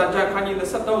အဲ့ဒါတုတ်တန်ချခန်းကြီး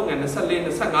23ငွေ24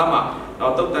 25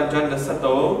မှာနော်တုတ်တန်ချ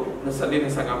23 24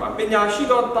 25မှာပညာ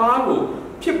ရှိသောသားကို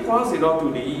ဖြစ်ပွားစေ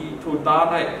သောသူသည်ထိုသား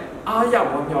၌အားရ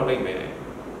ဝမ်းမြောက်လိမ့်မယ်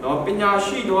နော်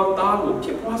ပညာရှိသောသား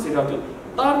ကိုဖြစ်ပွားစေသောသူ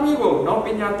သားမီးကိုနော်ပ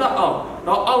ညာတတ်အောင်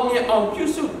နော်အောင်မြင်အောင်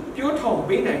ပြုစုပြောထောင်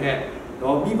ပေးနိုင်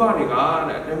တဲ့နော်မိဘတွေက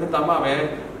တဲ့တ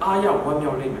မပဲအားရဝ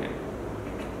မ်းမြောက်လိမ့်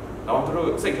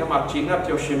မယ်နော်သူတို့စိတ်ထဲမှာဂျင်းနဲ့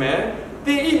ပျော်ရွှင်မယ်တ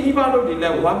င်ဤမိဘတို့ဒီ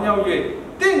လည်းဝမ်းမြောက်၍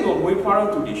တင့်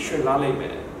ကိုမွေးဖွားတော့သူဒီရွှင်လာလိမ့်မ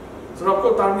ယ်ဆိုတော့ကို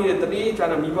သားမီးရဲ့တနည်းကြ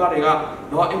တဲ့မိဘတွေက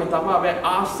နော်အင်မ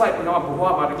တန်မှပဲအားစိုက်ပြီးတော့ဘ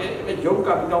ဝမှာတကယ်ရုပ်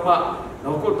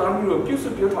ကပြီးတော့မှနော်ကိုသားမီးကိုပြုစု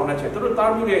ပြောထောင်တဲ့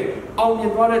ချိန်သူတို့သားမီးတွေ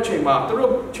အောင်မြင်သွားတဲ့ချိန်မှာသူတို့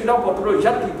ခြေတော့ပေါ်သူတို့ရ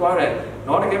ပ်တည်သွားတယ်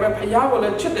နော်တကယ်ပဲဖယားကိုလ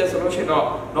ည်းချစ်တယ်ဆိုလို့ရှိ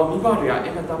ရင်တော့နော်မိဘတွေက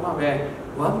အင်မ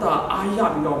တန်မှပဲဝမ်းသာအား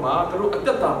ရပြီးတော့မှသူတို့အ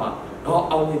သက်တာမှာနော်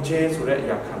အောင်မြင်ခြင်းဆိုတဲ့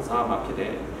အရာခံစားမှာဖြစ်တ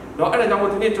ယ်နော်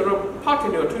အဲ့ဒါကြောင့်ဒီနေ့ကျွန်တော်ဖခ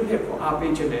င်တွေကိုထွန်းထက်ကိုအား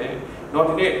ပေးခြင်း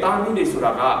နဲ့နော်ဒီနေ့သားမီးတွေဆို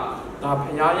တာကဒါဖ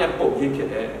ယားရဲ့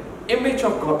ပုံရိပ်ဖြစ်တယ် image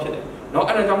of God ဖြစ်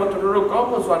တယ်နော်အဲ့ဒါကြောင့်ကျွန်တော်တို့ကောင်း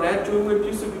မွန်စွာနဲ့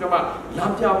ကျွေးမွေးပြုစုပြီးတော့မှ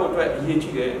လမ်းပြဖို့အတွက်အ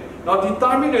ရေးကြီးတယ်နော်ဒီ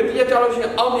သားမီးတွေတရက်ကြလို့ရှိ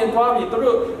ရင်အောင်မြင်သွား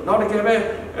ပြီသူတို့နော်တ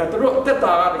ကယ်ပဲသူတို့အ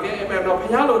သက်တာကတကယ်ပဲနော်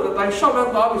ဖယားလိုတိုင်းရှောက်လ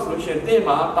န်းသွားပြီဆိုလို့ရှိရင်တ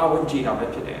င်းမှာတာ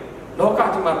ဝန်ကြီးတာပဲဖြစ်တယ်လောက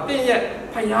ကြီးမှာတင်းရဲ့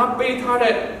ဖယားပေးထား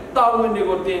တဲ့တာဝန်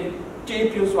တွေကိုတင်းကျေး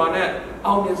ပြူစွာ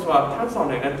နဲ့အောင်မြင်စွာထမ်းဆောင်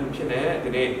နိုင်တဲ့သူဖြစ်နေဒီ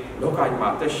နေ့လောကကြီးမှာ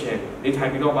သက်ရှင်နေထို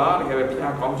င်ပြီးတော့မှတကယ်ပဲ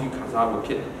ဖယားကောင်းကြီးခံ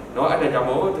စားဖို့ဖြစ်တယ်နော်အဲ့ဒါကြောင့်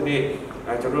မို့ဒီ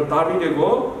နေ့ကျွန်တော်သားမီး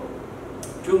တွေကို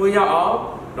ကျွေးမွေးရ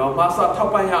အောင်တော့မဆာ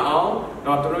ထောက်ပံ့ရအောင်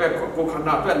တော့သူတို့ရဲ့ကိုယ်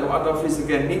ခန္ဓာအတွက်လိုအပ်သော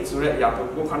physical needs ဆိုတဲ့အရာကို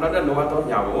ကိုယ်ခန္ဓာအတွက်လိုအပ်သော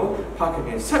အရာကိုဖခင်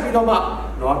နဲ့ဆက်ပြီးတော့မှ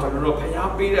တော့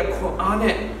ကျွန်တော်တို့ဖျားပေးတဲ့ခွန်အား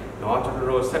နဲ့တော့ကျွန်တော်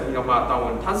တို့ဆက်ပြီးတော့မှတောင်းဝ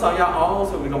န်ထမ်းဆောင်ရ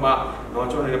အောင်ဆိုပြီးတော့မှတော့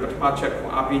ကျွန်တော်တို့ပထမချက်ခွ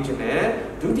န်အားပေးခြင်းနဲ့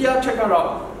ဒုတိယချက်ကတော့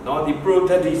တော့ဒီ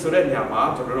pro-daddy ဆိုတဲ့နေရာ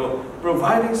မှာကျွန်တော်တို့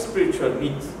providing spiritual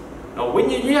needs တော့ဝိ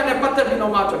ညာဉ်ရေးရတဲ့ပတ်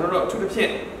သက်ပြီးတော့မှကျွန်တော်တို့အထူး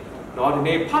သဖြင့်တော့ဒီ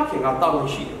နေ့ဖခင်ကတောင်း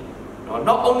ဝန်ရှိတယ်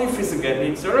not only physical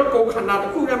needs ဆိုတော့ကိုယ်ခန္ဓာတ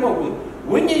စ်ခုတည်းမဟုတ်ဘူး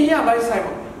ဝိညာဉ်ရေးပိုင်းဆိုင်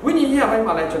မှာဝိညာဉ်ရေးပိုင်း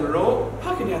မှာလည်းကျွန်တော်တို့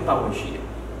ဖခင်ရဲ့တာဝန်ရှိတယ်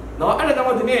။နော်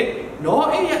အဲ့ဒါကြောင့်ဒီနေ့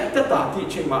no a tata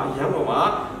teaching ma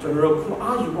yamoma general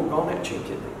are you go on change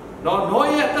it no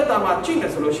a tata ma ching a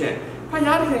solution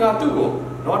payari ga tu go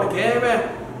no the game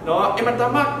no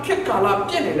ematama kikala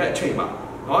pian in that chamber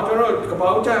no general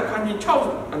about kanji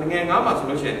chow and again ama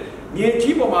solution near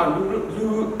Jiboma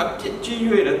lu a pit G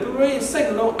to raise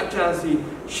second low a chance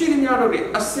shooting out of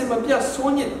it a similar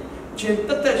sonnet chin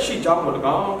that she jumped on the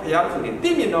ground payari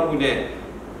dimmy no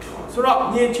so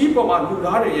that near Jiboma lu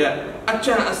a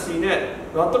chance in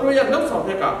it not the royal notes of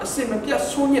a similar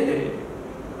sonnet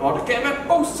or the game at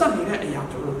both sunny that you have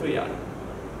to look to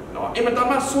no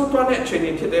ematama so to an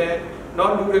chain today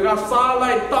no do the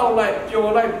starlight down like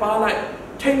pure like bar like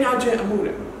 10 yards a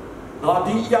moon no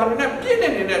the yard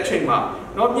in that chamber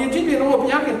no near Jimmy no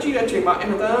Piakan chamber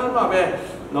and the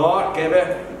no gave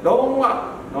it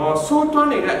no so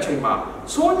done in that chamber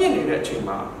so in that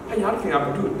chamber I have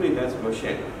to do it as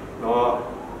motion no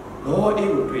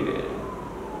it would be there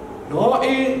no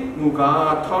a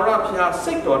muga Torah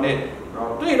sick on it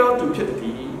no 3 to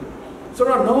 50 so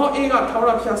no a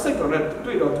Torah sick on it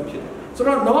 3 to 50 so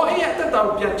no a at the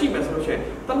down Piachi solution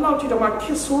the loud to my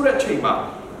kiss so that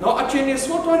chamber no a chain is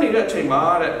what one in that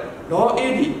chamber no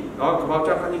 80 no about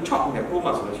Japanese chop in the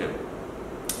Puma solution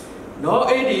no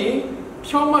 80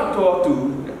 Puma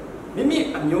to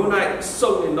Mimi a new night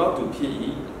so not to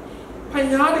PE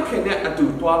Payadi can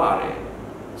do Tualare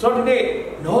so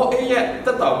today no a yet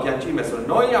the dog Piachi message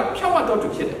no ya Puma to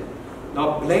kid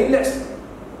no blameless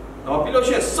no below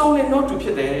she solely not to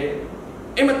kid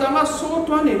Ematama so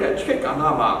 20 that check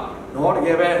anama no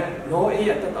together no a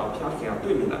yet the dog Piachi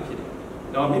to me that kid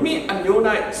no Mimi a new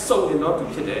night solely not to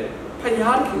kid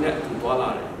Payadi can do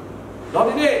Tualare no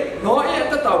today no a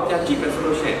yet the dog Piachi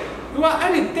message you are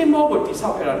anything more with this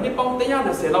happening. Nippon the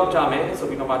Yana said, "Love Jame," so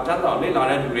we know about Janda, Lila,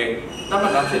 and Ray.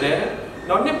 Namada today.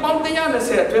 Now Nippon the Yana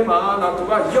said, "Trema, not to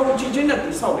buy young Gijin at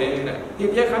the South. If you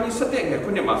can sitting a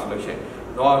Kunima solution.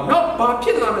 No, not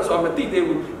Bapilamas or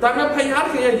Matide. Dana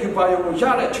Payaki, you buy your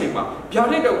Yara chamber.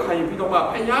 Pianego can you be no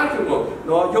Payaki,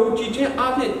 no young Gijin,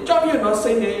 Avi, Javi, not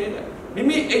saying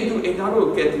Mimi, and do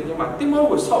another getting him. Timo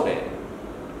was solid.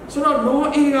 So now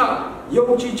no era.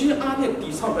 Young Gigi are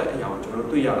the South Young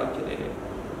to Yara today.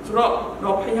 So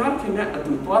no Payan can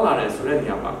do Tualares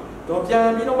Reniama. Don't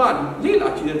you know what?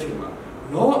 Lila to the chamber.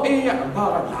 No a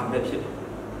bar Lamet.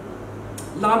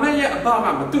 Lamaya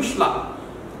Bara Matushla.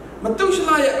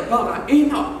 Matushla Bara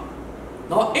Eno.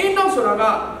 No Eno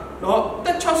Suraga. No,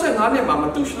 that Chosen Anima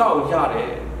Matushla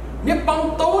Yare.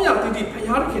 Nippon Toya to the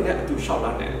Payan can do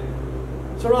Shalane.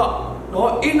 So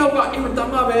no Innova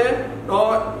Imatamabe.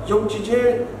 No, young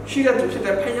Gigi, she had to sit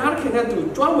there, Payan can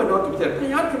do drum and not to say,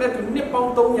 Payan can do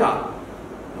Nippon Tonya.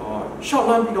 No,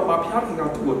 Shalan be no Mapiaki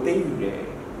to a day.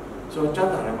 So,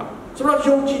 Jandarama. So, not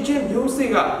young Gigi,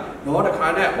 music, no, the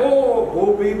kind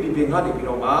of baby being honey,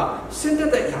 Pinoma, send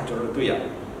it at Yatoya.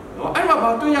 No, I'm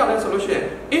about 2 years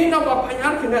resolution. Ain't about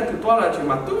Payan can do Tola,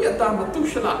 Matuya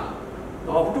Matushala.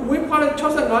 No, to win part of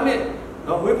Chosen on it.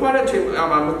 No, we part of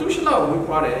Matushala, we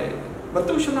part it.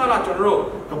 Matushana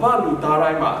General, Kabalu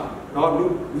Daraima, no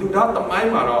Luda the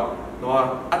Maima,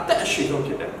 no attache don't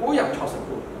get that. Oh, yeah,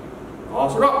 possible.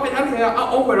 Also, rock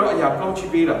Payaka over a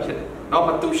Conchibila kid.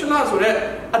 Now, Matushana so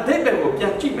that a debate will be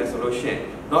a cheap solution.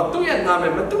 Now, 2 years now,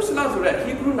 Matusana so that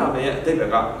Hebrew Name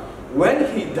Debega.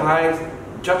 When he dies,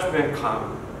 judgment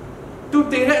come. To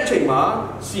the red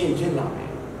chamber, seeing Jiname.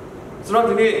 So,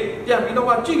 today, yeah, we know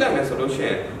what Giga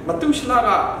solution.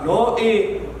 Matushana, no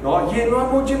a no, ye no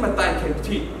moji matai can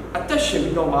tea. Attach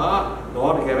me no ma,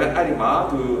 no, the Gavin Anima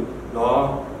to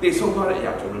no, they so far at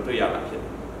Yato to Yala.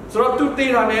 So, 2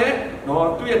 days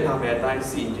no, 2 years now, I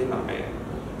see Jiname.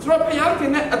 So,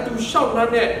 Payakin at 2 shout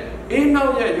on it. Ain't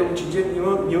now yet young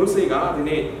Jin music,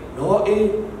 no a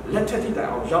letter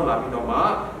of Jama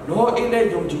Minoma, no a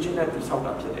let young Jin at the South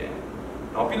up today.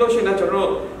 Now, below she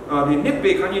natural, the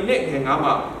nippy can you nick hang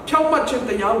ama, how much in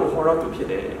the Yamu horror to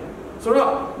today. So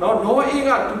no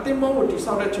ega to Timo with the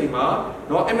South chamber,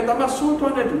 no Ematama so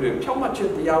to do, how much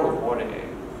in the Yamu horror.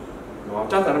 No,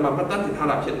 just a Matan in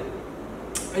Halapit.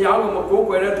 A Yamu go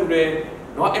where today,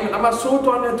 no Ematama so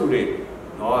to today.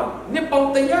 No,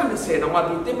 Nippon the Yan said, no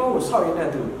what the Timo was sorry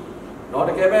that do. No,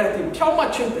 the Gavin, how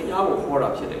much in the Yamu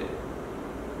horror today.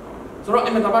 So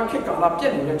Ematama kick a lap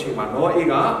in the chamber, no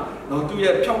ega. No, 2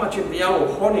 years, how much in the hour,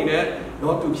 horny there,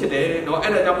 no to today, no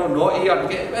Edamo, no air,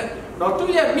 no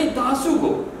 2 years, meet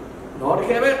Dasugo, no the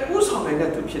Gavin, who's coming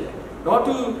there to Pit, no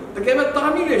to the Gavin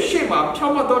Tamil Shema,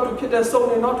 Chama to Pit,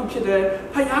 so not to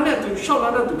Pit, Hayana to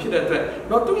Shalana to Pit,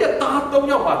 no 2 years, Tato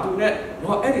Yaba to that,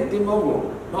 no anything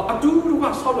more, no a 2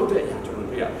 was sort of there,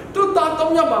 to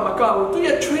Tato Yaba Macau, 2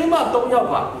 years, Trema Tom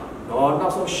Yaba, no,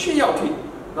 not so she out.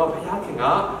 နော်ဖယားခင်က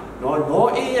နော်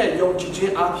အေးရဲ့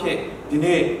ယုံကြည်ခြင်း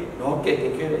အဖြစ်ဒီနေ့နော်ကဲ့တ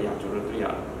င်ခဲ့တဲ့အရာကျွန်တော်တို့တွေ့ရတ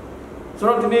ယ်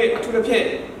ဆိုတော့ဒီနေ့အထူးသဖြင့်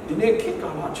ဒီ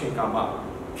နေ့ခေတ်ကာလအချိန်ကာ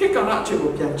လခေတ်ကာလအချိန်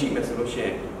ကိုပြန်ကြည့်မယ်ဆိုလို့ရှိရ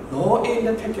င်နော်အေးလ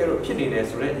က်ထက်ကဲတော့ဖြစ်နေတယ်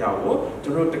ဆိုတဲ့အရာကို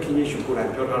ကျွန်တော်တို့တခင်ယေရှုကိုယ်တို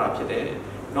င်ပြောထားတာဖြစ်တယ်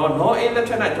နော်အေးလက်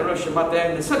ထက်၌ကျွန်တော်ရှမတဲ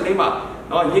24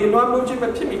မှာနော်ရေလွှမ်းမှုခြင်းမ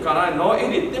ဖြစ်မီကာလနော်အေး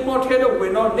ဒီတင်မောထဲတော့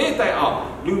ဝင်တော့နေတိုင်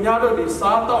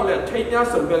အောင်လူများတို့ဒီစားတော့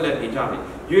လက်ထိန်များစုံပဲလက်နေကြတယ်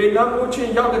ရေလွှမ်းမှုခြင်း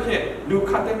ရောက်တဲ့ဖြ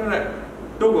င့်လူခတ်တဲ့နဲ့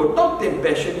တို့ကိုတောက်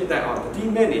တင်ပဲရှင်းနေတိုင်အောင်ဒီ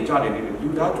မဲ့နေကြတယ်လူ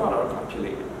သားကြွလာတော့ဖြစ်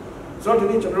လေ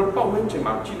ဆိုတော့ဒီနေ့ကျွန်တော်တို့ပေါ့ဝင်ခြ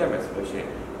င်းမှာကြည့်လိုက်မယ်ဆိုလို့ရှိရင်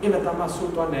အင်မ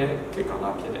တန်မှဆိုးသွားတဲ့ခေတ်ကာ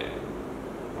လဖြစ်တယ်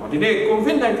ဒီနေ့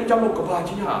COVID-19 ကြောင့်ကမ္ဘာ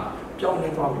ကြီးဟာပြော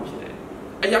င်းလဲသွားပြီဖြစ်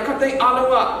တယ်အရာခတ်တဲ့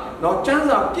အားလုံးကနော်စံ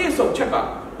စာပြည့်စုံချက်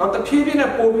ကနော်တဖြည်းဖြည်း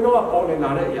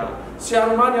နဲ့ပို့ပြီးတော့ပေါ်နေလာတဲ့အရာဆရာ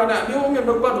သမားတွေနဲ့အမျိုး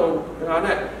မျိုးနှုတ်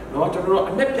ပတ်တော်ဒါနဲ့နော်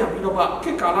ကျွန်တော်တို့အ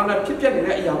နဲ့ပြန်ပြီးတော့ခေတ်ကာလ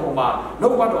နဲ့ဖြစ်ပျက်နေတဲ့အရာပေါ်မှာ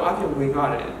နှုတ်ပတ်တော်အပြင်ဝင်ရတ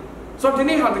ယ်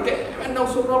ဆိုတော့ဒီနေ့ဟာတကယ်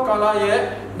နောက်ဆုံးတော့ကာလ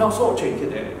ရဲ့နောက်ဆုံးအချိန်ဖြစ်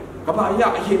တယ်ကမ္ဘာကြီး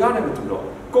ကအရင်ကနဲ့မတူတော့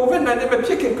COVID-19 ပဲဖြ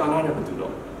စ်ခေတ်ကာလနဲ့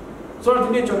မတူတော့ဆိုတော့ဒီ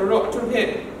နေ့ကျွန်တော်တို့အထူးဖြ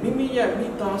င့်မိမိရဲ့မိ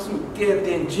သားစုကယ်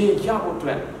တင်ခြင်းရဖို့အတွ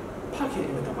က်ဖခင်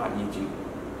အမြဲတမ်းအရေးကြီး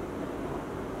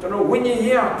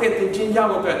ကျွန်တော်ဝိညာဉ်ရေးကယ်တင်ခြင်းရ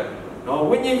ဖို့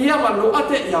အတွက်နော်ဝိညာဉ်ရေးမှာလို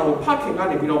အပ်တဲ့အရာကိုဖခင်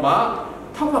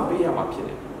ကနေပြီးတော့မှထောက်ပံ့ပေးရမှာဖြစ်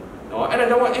တယ်နော်အဲ့ဒါ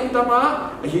ကြောင့်အင်တာ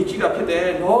မှာအရေးကြီးတာဖြစ်တယ်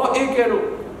နော်အေကဲတို့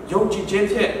ယုံကြည်ခြင်း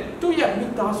ဖြင့်သူ့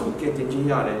ရဲ့မိသားစုကယ်တင်ခြ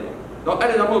င်းရတယ်နော်အဲ့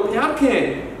ဒါကြောင့်ဘုရား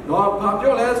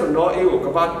ခင်နော်ဘာပြောလဲဆိုတော့အေကိုက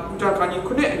ဘာ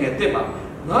ဥတာခါကြီးခုနှစ်အငယ်တက်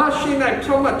မှာငါရှင်း၌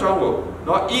ဖြောင်းမှတ်ကြောင်း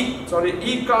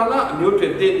ကိုနော်ဤကာလအမျိုးတွေ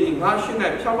တည်ပြီးငါရှင်း၌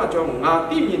ဖြောင်းမှတ်ကြောင်းငါ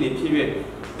သိမြင်နေဖြစ်၍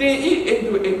တင်ဤအိမ်သူ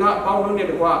အိမ်သားအပေါင်းလုံး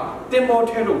နဲ့တကွာတင်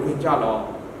မောထဲလို့ဝင်ကြ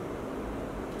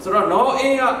လောဆိုတော့နော်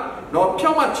အေးကနော်ဖြော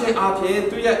င်းမှတ်ခြင်း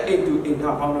အပြင်သူ့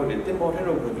ရဲ့အိမ်သူအိမ်သားအပေါင်းလုံးနဲ့တင်မောထဲ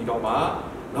လို့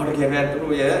ဝင်ပြီးတော့မှနော်တ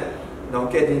ကယ်ပဲသူတို့ရဲ့နော်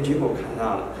ကဲတင်ခြင်း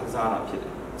ကိုခံစားတာဖြစ်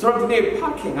တယ်ဆိုတော့ဒီနေ့ဖ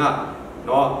ခင်က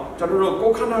နော်ကျွန်တော်တို့ကို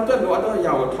ခန္ဓာအတွက်လိုအပ်တဲ့အ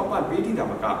ရာကိုထောက်ပံ့ပေးတာ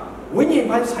မကဝိညာဉ်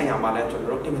ပိုင်းဆိုင်ရာမှာလည်း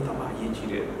ကျွန်တော်တို့အင်မတန်မှအရေးကြီး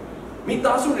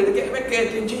တယ်မိသားစုတွေတ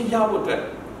ကယ်ပဲကဲတင်ခြင်းရဖို့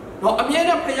အတွက်နော်အ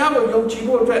မြဲတမ်းဖခင်ကို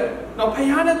ယုံကြည်ဖို့အတွက်နော်ဖခ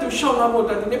င်နဲ့သူရှောင်လာဖို့အ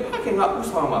တွက်ဒီနေ့ဖခင်က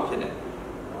ဥဆောင်မှာဖြစ်တယ်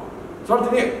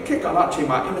ဆိုတော့ဒီနေ့ခေတ်ကာလအ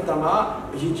ချိန်မှာအင်မ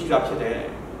တန်မှအရေးကြီးတာဖြစ်တယ်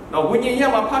နော်ဝိညာဉ်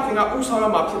ရမှာဖခင်ကဥဆောင်ရ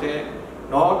မှာဖြစ်တယ်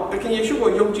နော်တခင်ယေရှုကို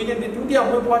ယုံကြည်တဲ့ဒုတိ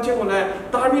ယဝိပွားခြင်းကိုလ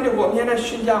ည်းတာရီတွေကိုအမြဲတ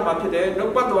မ်းရှင်းကြမှာဖြစ်တယ်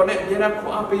နှုတ်ပတ်တော်နဲ့အမြဲတ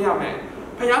မ်းခွန်အားပေးရ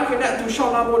မယ်ဖခင်နဲ့သူရှော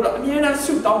င်လာဖို့အတွက်အမြဲတ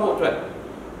မ်းဆုတောင်းဖို့အတွက်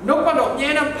နှုတ်ပတ်တော်အမြဲ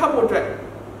တမ်းဖတ်ဖို့အတွက်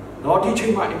နော်ဒီ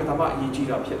ချိန်မှာအင်မတန်မှအ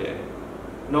ရေးကြီးတာဖြစ်တယ်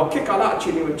နော်ခေတ်ကာလအ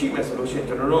ခြေအနေကိုကြည့်မယ်ဆိုလို့ရှိရင်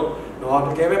ကျွန်တော်တို့နော်တ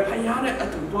ကယ်ပဲဖခင်နဲ့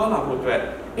အတူတွားလာဖို့အတွက်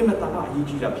အင်မတန်မှအ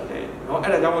ရေးကြီးတာဖြစ်တယ်နော်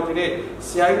အဲ့ဒါကြောင့်ဒီနေ့ဆ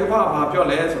ရာကြီး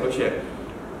ကဘာပြောလဲဆိုလို့ရှိရင်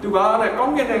သူကလည်းကော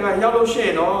င်းကင်နိုင်ငံရောက်လို့ရှိရ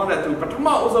င်တော့တဲ့သူပထမ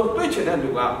အဆုံးတွေ့ချင်တဲ့လူ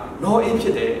ကနော်အေးဖြ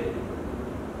စ်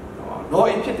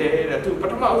တယ်နော်အေးဖြစ်တယ်တဲ့သူ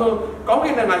ပထမအဆုံးကောင်း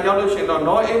ကင်နိုင်ငံရောက်လို့ရှိ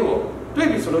ရင်တော့နော်အေး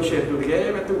ကိုတွေ့ပြီဆိုလို့ရှိရင်သူတ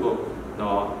ကယ်ပဲသူ့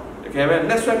ကိုနော်တ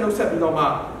ကယ်ပဲလက်ဆွဲနှုတ်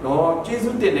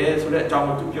ဆက်ပြီးတော့မှနော်ကျေးဇူးတင်တယ်ဆိုတဲ့အကြောင်း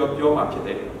ကိုသူပြောမှာဖြစ်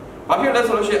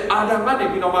တယ်ဘာဖြစ်လဲဆိုလို့ရှိရင်အာဒမ်ကနေ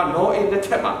ပြီးတော့မှနော်အေးလက်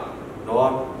ထက်မှာနော်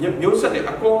မျိုးဆက်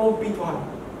တွေအကုန်လုံးပြီးသွား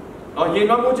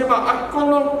တယ်နော်ရေနွားမိုးချင်းမှာအကုန်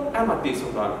လုံးအမှတည်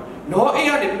ဆုံးသွားတယ်နော်အေး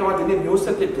ကနေပြီးတော့ဒီနေ့မျိုးဆ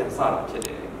က်တွေပြန်စတာဖြစ်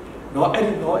တယ်နော်အဲ့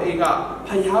ဒီနော်အေးက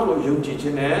ဖယားကိုယုံကြည်ခြ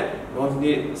င်းနဲ့နော်ဒီ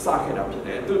နေ့စခဲ့တာဖြစ်တ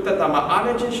ယ်သူတက်တာမှာအားန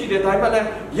ည်းခြင်းရှိတဲ့ဒါပေမဲ့လ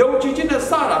ည်းယုံကြည်ခြင်းနဲ့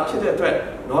စတာဖြစ်တဲ့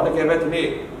အတွက်နော်တကယ်ပဲဒီနေ့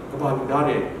ကဘာလူသား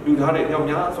တွေညောင်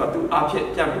များဆိုတာသူအားဖြ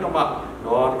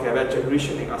င့်ပြန်ပြီးတော့မှနော်တကယ်ပဲ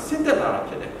generation တွေကဆင့်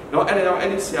သက်လာတာဖြစ်တယ်နော်အဲ့ဒါကြောင့်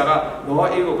အဲ့ဒီဆရာ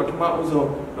ကနော်အေးကိုပထမဦးဆုံး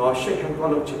နော်ရှေ့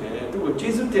ဟန်သွားလို့ချင်တယ်သူ့ကို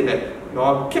ကျေးဇူးတင်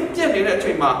တယ်နော်ခက်ပြက်နေတဲ့အ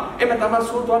ချိန်မှာအဲ့မတမ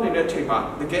ဆိုးသွားနေတဲ့အချိန်မှာ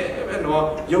တကယ်ပဲနော်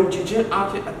ယုံကြည်ခြင်း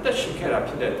အားဖြင့်အသက်ရှင်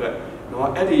ခဲ့တာဖြစ်တဲ့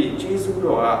အတွက်နော်အဲ့ဒီကျေး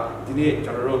ဇူးတော်ကဒီ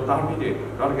နေ့ကျွန်တော်တို့တားမိတယ်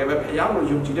နော်တကယ်ပဲဖခင်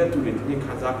ကိုယုံကြည်တဲ့သူတွေဒီ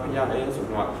နေ့ခံစားခွင့်ရတယ်ဆို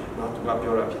တော့နော်သူ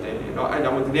ကပြောတာဖြစ်တယ်နော်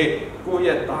အဲ့ကြောင့်ဒီနေ့ကို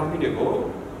ယ့်ရဲ့တားမိတွေ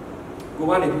ကိုကို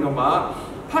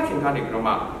ကနေပြီးတော့မှဖခင်ကနေပြီးတော့မှ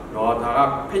နော်ဒါ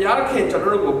ကဖခင်ကျွန်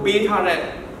တော်တို့ကိုပေးထားတဲ့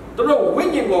သူတို့ဝိ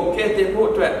ညာဉ်ကိုကယ်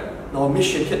တင်ဖို့အတွက်နော်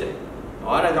mission ဖြစ်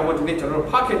တယ်နော်အဲ့ဒါကြောင့်ဒီနေ့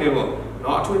ကျွန်တော်တို့ဖခင်တွေ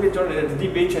ကိုနော်အထူးသဖြင့်ကျွန်တော်တို့ဒီ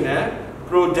ပေးချင်တယ်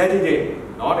pro daddy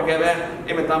တွေနော်တကယ်ပဲအ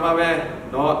င်မတန်မှပဲ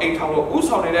နော်အိမ်ထောင်ကို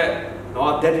ဥဆောင်နေ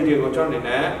တဲ့နော် daddy တွေကိုကျွန်တော်အနေ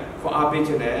နဲ့ခွန်အား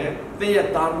ပေးချင်တယ်သင်ရဲ့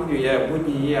သားသမီးတွေ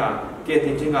ရဲ့ဝိညာဉ်ရေးကယ်တ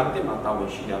င်ခြင်းကတင့်မှာတာဝန်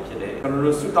ရှိတာဖြစ်တယ်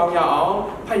ကျွန်တော်တို့ဆုတောင်းရ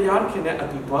အောင်ဖခင်နဲ့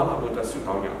အတူသွားလာဖို့အတွက်ဆု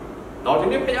တောင်းရအောင်နော်ဒီ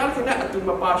နေ့ဖခင်နဲ့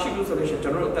အတူမပါရှိလို့ဆိုလို့ရှိရင်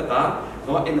ကျွန်တော်တို့အ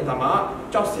သက်တာနော်အင်မတန်မှ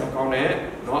ကြောက်စရာကောင်းတဲ့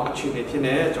နော်အခြေ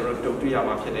အနေဖြစ်နေကျွန်တော်တို့တွေ့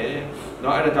ရမှာဖြစ်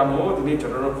တယ်နော်အဲ့ဒါကြောင့်မို့ဒီနေ့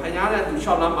ကျွန်တော်တို့ဖခင်နဲ့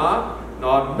အတူရှောက်လာမှာ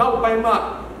နော်နောက်ပိုင်းမှာ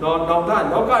နော်နောင်တ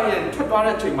လောက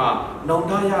ရဲ့ထွက်သွားတဲ့အချိန်မှာနောင်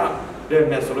တရ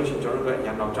တဲ့မယ်ဆိုလို့ရှိရင်ကျွန်တော်တို့အရ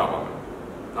င်နောက်ကြောက်ပါမယ်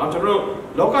နော်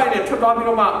ကျွန်တော်တို့လောကရဲ့ထွက်သွားပြီး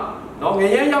တော့မှနော်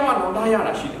ငရဲရောက်မှနောင်တ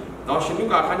ရတာရှိ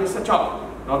တယ်နော်ရှင်လုကာခန်းကြီး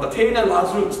16နော်တထေး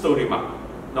နဲ့လာဇရု story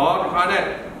မှာနော်ဒီခါနဲ့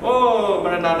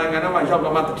မရဏနိုင်ငံထဲမှာရောက်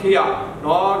တော့မှတထေး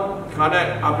ရနော်ဒီခါနဲ့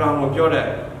အာဗြဟံကိုပြောတယ်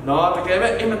နော်တကယ်ပဲ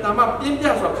အင်မတန်မှပြင်းပြ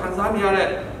စွာခံစားနေရတဲ့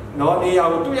နော်နေရာ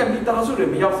ကိုသူ့ရဲ့မိသားစု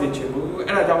တွေမရောက်စေချင်ဘူး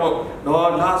အဲ့ဒါကြောင့်မို့နော်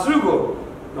လာစု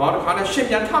ကိုနော်တစ်ခါနဲ့ရှင်း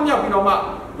ပြန်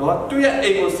ထမြောက်ပြီးတော့မှနော်သူ့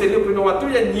ရဲ့အိမ်ကို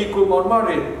ဆေးလို့ပြီးတော့မှသူ့ရဲ့ညီကိုမောင်မ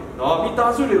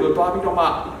တွေနော်မိသားစုတွေကိုတွားပြီးတော့မှ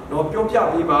နော်ပြောပြ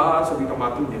ပေးပါဆိုပြီးတော့မှ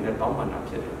သူ့အနေနဲ့တောင်းပန်တာ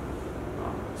ဖြစ်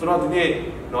တယ်ဆိုတော့ဒီ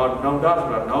နေ့နော်နောင်တဆို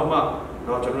တာ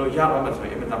နောက်မှနော်ကျွန်တော်ရတော့မှဆို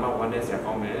ရင်အမှန်တမ်းဝမ်းနည်း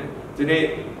စရာကောင်းတယ်ဒီ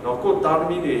နေ့နော်ကိုသားသ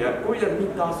မီးတွေရဲ့ကိုယ့်ရဲ့မိ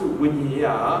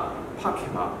သားစုဝိညာဉ်ရေးဖခ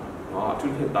င်မှာနော်အ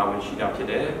ထူးဖြင့်တာဝန်ရှိတာဖြစ်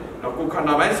တယ်နော်ကို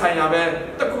ခန္ဓာပိုင်းဆိုင်ရာပဲ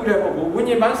တခုတည်းမဟုတ်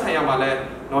ဘူးဝိညာဉ်ပိုင်းဆိုင်ရာမှာလ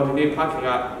ည်းနော်ဒီနေ့ဖခင်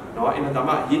ကနော်အမှန်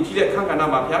တမ်းရည်ကြီးတဲ့ခန့်ကဏ္ဍ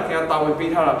မှာဘုရားခင်ကတာ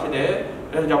ဝန်ပေးထားတာဖြစ်တယ်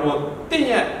အဲဒါကြောင့်မို့တ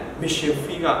င့်ရဲ့ mission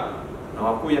fee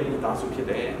ကနော်ကိုယ့်ရဲ့မိ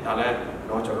သားစုဖြစ်တယ်ဒါလည်း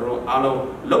နော်ကျွန်တော်တို့အားလုံး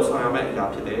လှုပ်ဆောင်ရမယ့်အရာ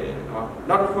ဖြစ်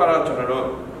တယ်နော်နောက်တစ်ခုကတော့ကျွန်တော်တို့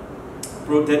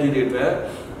protect တွေအတွက်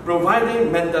providing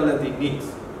mentality needs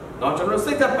နော်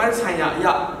ကျွန်တော်တို့စိတ်သက်ပိုင်းဆိုင်ရာအ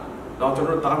ရာနော်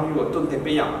ကျွန်တော်တို့တာမီးကိုတွန်း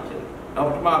တင်ပေးရမှာဖြစ်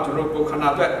တယ်နော်ပထမကျွန်တော်တို့ကို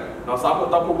ခန္ဓာအတွက်နော်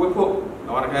စားဖို့တောက်ဖို့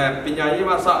ဝတ်ဖို့နော်တကယ်ပညာ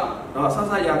ရေးမှာစနော်ဆက်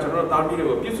ဆက်ရကျွန်တော်တို့တာမီး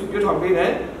တွေကိုပြည့်စုံပြည့်ထောင်ပေးတယ်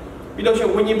ပြီးတော့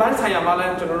ဝိညာဉ်ပိုင်းဆိုင်ရာမှာ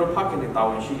လည်းကျွန်တော်တို့ဖခင်တွေတာ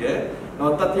ဝန်ရှိ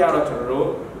တယ်နော်တတိယတော့ကျွန်တော်တို့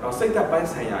နော်စိတ်သက်ပို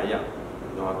င်းဆိုင်ရာ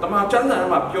အရာနော်တမန်ကျမ်းစာ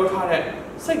မှာပြောထား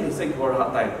တဲ့စိတ်နဲ့စိတ်ပေါ်တာ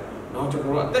အတိုင်းနော်ကျွန်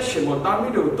တော်တို့အသက်ရှင်ဖို့တာ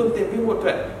မီးတွေကိုတွန်းတင်ပေးဖို့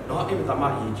အတွက်နော်အင်တာ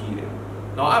မအရေးကြီးတယ်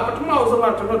နော်ပထမဆုံးက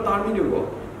ကျွန်တော်တာမီးတွေကို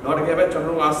နော်တကယ်ပဲ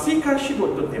ကျွန်တော်ကစီကရှိဖို့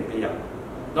တွန်းတင်ပေးရ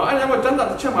နော်အဲ့ဒါမှကျမ်းစာ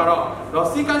တစ်ချက်မှာတော့နော်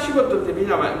စီကရှိဖို့တွန်းတင်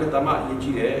ပေးရမယ်အင်တာမအ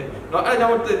ရေးကြီးတယ်နော်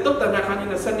အဲ့ဒါကြောင့်တုတ်တန်ခ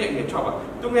န်းကြီးနဲ့ဆက်နေငယ်6ပါ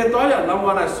သူငယ်သွားရလောင်း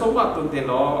ဝါနဲ့ဆုံးမတွန်းတင်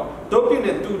တော့ဒုက္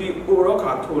ခနဲ့သူဒီအိုရော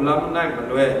ခါထိုလမ်းနိုင်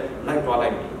မလွဲလိုက်သွားလို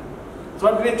က်ပြီဆို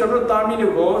တော့ဒီကျွန်တော်တာမီး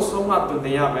တွေကိုဆုံးမတွန်း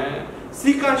တင်ရ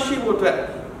မယ်စီကရှိဖို့အတွက်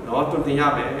နော်တွန်းတင်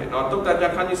ရမယ်နော်တုတ်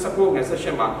တန်ခန်းကြီး19ငယ်ဆ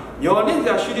က်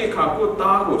မှာညော်နေကြရှိတဲ့ခါကို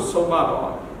သားကိုဆုံး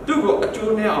မတော့သူ့ကိုအ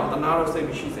ကျိုးနဲ့အောင်တနာလို့စိတ်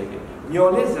မရှိစေ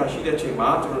နဲ့ညော်နေကြရှိတဲ့ချိန်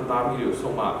မှာကျွန်တော်တာမီးတွေ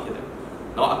ကိုဆုံးမဖြစ်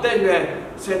တယ်နော်အသက်အရွယ်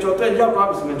ဆယ်ကျော်တက်ရောက်သွား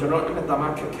ပြီဆိုရင်ကျွန်တော်အမှန်တ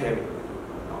မ်းခက်ခဲ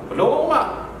ပြီနော်ဘလို့မှ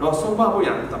တော့ဆုံးမဖို့ရ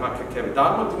အမှန်တမ်းခက်ခဲ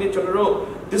ပြီဒါမှမဟုတ်ဒီနေ့ကျွန်တော်တို့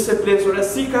discipline ဆိုတဲ့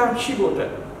စီကံရှိဖို့တဲ့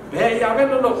ဘယ်အရာပဲ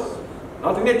လို့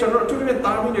နော်ဒီနေ့ကျွန်တော်တို့အထူးသဖြင့်တာ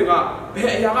မီးတွေကဘယ်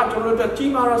အရာက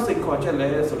ကျွန်တော်တို့ကြီးမား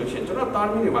တဲ့စိတ်ခေါ်ချက်လဲဆိုလို့ရှိရင်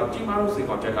ကျွန်တော်တာမီးတွေမှာကြီးမားတဲ့စိတ်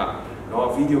ခေါ်ချက်ကနော်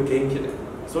video game ဖြစ်တယ်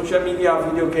social media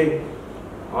video game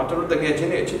နော်ကျွန်တော်တကယ်ချင်း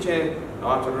နဲ့အချင်းချင်း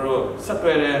နော်ကျွန်တော်တို့ဆက်သွ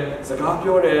ယ်တယ်စ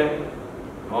ကားပြောတယ်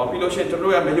နော်ပြီးလို့ရှိရင်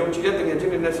ကျွန်တော်ရမယုံကြည်တဲ့တ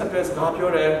ကယ်ချင်းနဲ့ဆက်သွယ်စကားပြော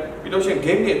တယ်ပြီးလို့ရှိရင်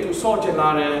game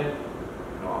တွေသူဆော့ချင်လာတယ်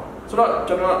နော်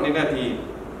ဆိုတော့ကျွန်တော်အနေနဲ့ဒီ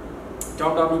ကြော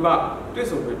င်းတာမိဘတွေ့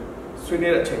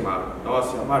ဆုံဆွေးနွေးတဲ့အချိန်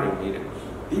မှာတော့ဆရာမတွေနေ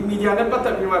တယ်ဒီ media နဲ့ပတ်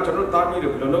သက်ပြီးမှကျွန်တော်တာမီးတွေ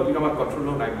ဘယ်လိုလုပ်ပြီးတော့မှ control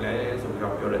လုပ်နိုင်မလဲ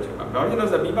ဆိုပြီးတော့ပြောတဲ့အချိန်မှာပြောရ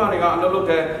င်းတော့မိဘတွေက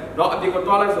အလုပ်လုပ်တယ်တော့အပြင်ကို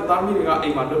တွားလိုက်ဆိုတာမီးတွေ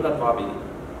ကအိမ်မှာလွတ်လပ်သွားပြီ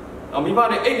တော့မိ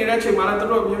ဘတွေအိမ်နေတဲ့အချိန်မှာလည်းသူ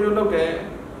တို့မျိုးမျိုးလုပ်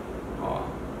တယ်ဟော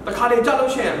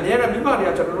တခါလေကြောက်လို့ရှိရင်အများနဲ့မိဘတွေက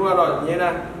ကျွန်တော်တို့ကတော့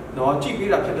အများနဲ့နော်ကြည့်ပေး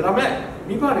တာဖြစ်တယ်ဒါပေမဲ့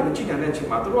မိဘတွေမကြည့်နိုင်တဲ့အချိန်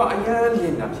မှာသူတို့ကအရန်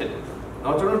လင်းတာဖြစ်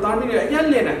တယ်နော်ကျွန်တော်တာမီးတွေအရန်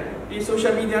လင်းတယ်ဒီ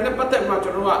social media နဲ့ပတ်သက်ပြီးတော့ကျွ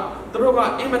န်တော်ကသူတို့က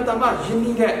အင်မတန်မှရ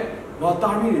င်းနှီးတဲ့နော်တာ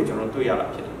မီးတွေကျွန်တော်တွေ့ရတာ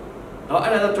ဖြစ်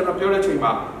တယ်နော်အဲ့ဒါကျွန်တော်ပြောတဲ့အချိန်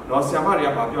မှာနော်ဆရာမတွေ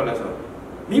ကဘာပြောလဲဆိုတော့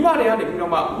မိဘတွေ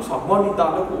ကနေပြီးတော့မှဥဆောင် monitor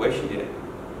လုပ်ဖို့ပဲရှိတယ်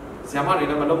ဆရာမ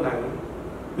တွေလည်းမလုပ်နိုင်ဘူး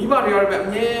မိဘတွေကလည်းအ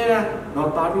မြဲတ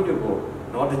မ်းနော်တာမီးတွေကို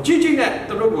နော်တကြည့်ကြည့်နဲ့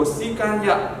သူတို့ကိုစီကန်းရ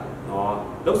နော်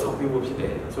လှုပ်ဆောင်ပေးဖို့ဖြစ်တ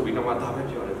ယ်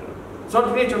ဆိုပြီးတော့မှဒါပဲပြောတယ်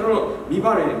ဆိုတော့ဒီနေ့ကျွန်တော်တို့မိဘ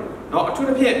တွေနော်အထူးသ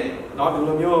ဖြ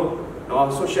င့်နော်ဒီလိုမျိုးနော်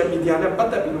social media နဲ့ပတ်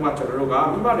သက်ပြီးတော့မှကျွန်တော်တို့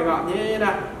ကမိဘတွေကအမြဲ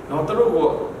တမ်းနော်သူတို့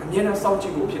ကိုအမြဲတမ်းစော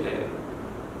င့်ကြည့်ဖို့ဖြစ်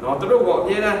တယ်နော်သူတို့ကို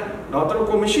အမြဲတမ်းနော်သူတို့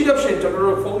ကိုမရှိတော့ရှင်ကျွန်တော်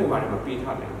တို့ဖုန်းတွေမှာမ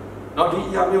ပေးထား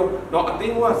တယ်နော်ဒီအရာမျိုးနော်အသိ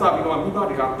ဉာဏ်စပြီးတော့မိဘ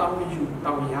တွေကတောင်းယူ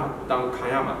တောင်းရတော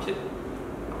င်းခံရမှာဖြစ်တယ်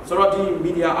ဆိုတော့ဒီ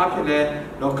media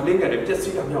အဖြစ်လဲနော်ကလင်းငယ်တွေပြည့်စ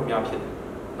ည်တာမြောက်များဖြစ်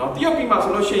တယ်နော်တရုတ်ပြည်မှာဆို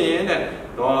လို့ရှိရင်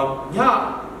တဲ့နော်ည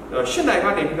8နိုင်က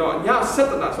နေပြီးတော့ည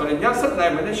7နာဆိုရင်ည7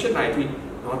နိုင်မိနစ်8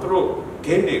နိုင်ထိနော်သူတို့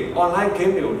game တွေ online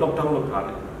game တွေကို lockdown လုပ်ထားတ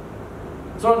ယ်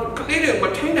ဆိုတော့ကလေးတွေ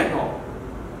မထိန်နိုင်တော့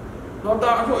နော်တာ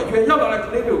အခုအရွယ်ရောက်လာတဲ့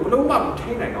ကလေးတွေကိုဘလုံးမ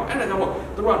မထိန်နိုင်တော့အဲ့ဒါကြောင့်မို့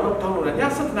သူတို့က lockdown လုပ်တယ်ည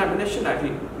7နိုင်မိနစ်8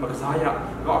နိုင်ထိမကစား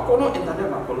ရနော်အကုန်လုံး internet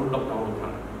မှာအကုန်လုံး lockdown လုပ်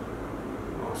ထားတယ်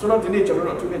ဆိုတော့ဒီနေ့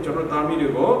ကျွန်တော်တို့အထူးဖြင့်ကျွန်တော်သားမီးတွေ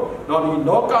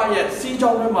ကိုနော်ဒီလောကရဲ့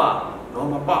စီးကြောင်းထဲ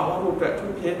မှာနော်မပါသွားဖို့အတွက်အ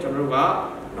ထူးဖြင့်ကျွန်တော်တို့က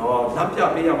နော်လမ်းပြ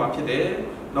ပေးရမှာဖြစ်တယ်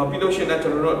နော်ပြီးလို့ရှိရင်လည်း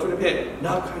ကျွန်တော်တို့အထူးသဖြ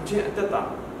င့်နာခံခြင်းအသက်တာ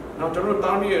နော်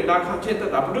ကျွန်တော်တို့သားမီးတွေနာခံခြင်းအ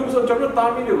သက်တာဘယ်လိုဆို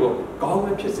ကျွန်တော်တို့သားမီးတွေကိုကော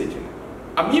င်းပဲဖြစ်စေချင်တယ်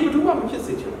အမြင်ဘယ်သူမှ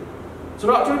မဖြစ်စေချင်ဘူး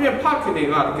ဆိုတော့အထူးသဖြင့်ဖခင်တွေ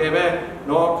ကတ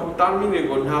ကယ်ပဲနော်သားမီးတွေ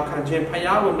ကိုနာခံခြင်း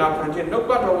ဖယားကိုနာခံခြင်း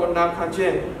နှုတ်ကတော်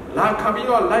ကိုနာခံခြင်းလာခံပြီး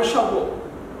တော့လိုက်လျှောက်ဖို့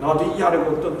နော်ဒီအရာတွေ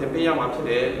ကိုတွန်းတင်ပေးရမှာဖြစ်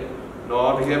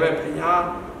တယ်နော်တကယ်ပဲဖ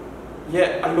ယားရဲ့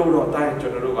အလိုတော်တိုင်း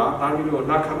ကျွန်တော်တို့ကသားမီးတွေကို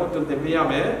နာခံဖို့တွန်းတင်ပေးရ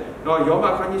မယ်နော်ယော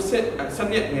မခန်းကြီး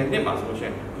7နှစ်မှာဆိုလို့ရှိရ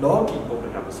င်လောကီပုံ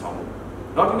စံမဆောင်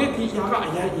ဘူးနော်ဒီနေ့ဒီအရာက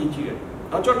အရင်အရေးကြီး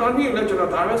တယ်နော်ကျွန်တော်လည်း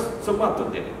ကျွန်တော်ဒါပဲစ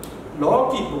မတ်တွန်းတယ်လော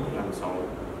ကီပုံစံမဆောင်ဘူး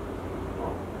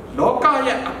လောက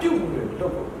ရဲ့အပြုတ်မှု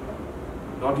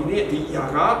တွေလုပ်ဖို့နော်ဒီနေ့ဒီ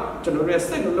အရာကကျွန်တော်ရဲ့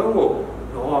စိတ်နှလုံး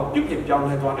ကိုတော့ပြုတ်ပြပြော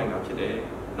င်းလဲသွားနိုင်တာဖြစ်တယ်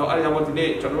နော်အဲ့ဒါကြောင့်ဒီနေ့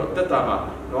ကျွန်တော်တက်တာမှာ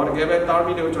နော်တကယ်ပဲတာ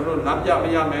မီတွေကိုကျွန်တော်လမ်းပြ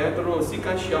ပေးရမယ်သူတို့စီ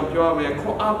ကံရှိအောင်ပြောရမယ်ခွ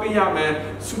န်အားပေးရမယ်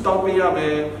ဆူတောင်းပေးရမ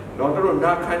ယ်နော်သူတို့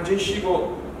နာခံခြင်းရှိဖို့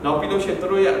နော်ပြီးလို့ရှိရင်သူ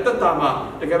တို့ရဲ့အသက်တာမှာ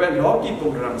တကယ်ပဲ logi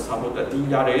program စာဖို့တည်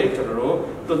ရတယ်ကျွန်တော်တို့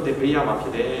သွတ်တင်ပေးရမှာဖြ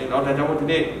စ်တယ်နော်ဒါကြောင့်ဒီ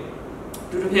နေ့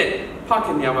သူတို့ရဲ့ဖခ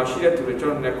င်နေရာမှာရှိတဲ့သူတွေကျွ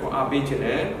န်တော်လည်းခွန်အားပေးခြင်း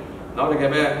နဲ့နော်တက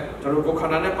ယ်ပဲကျွန်တော်ကိုခ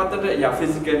န္ဓာနဲ့ပတ်သက်တဲ့အရာ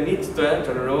physical needs တွေ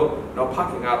ကျွန်တော်တို့နော်ဖ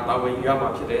ခင်ကတာဝန်ယူရမှာ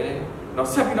ဖြစ်တယ်နော်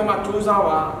ဆက်ပြီးတော့မှစူးစမ်း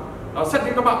ပါနော်ဆက်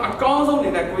ပြီးတော့မှအကောင်းဆုံးနေ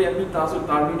တဲ့ကိုယ့်ရဲ့မိသားစု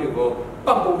သားသမီးတွေကိုပ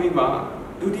တ်ဖို့ပြီးပါ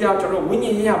ဒုတိယကျွန်တော်ဝိညာ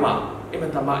ဉ်ရေးရမှာအင်မ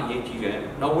တန်မှအရေးကြီးတယ်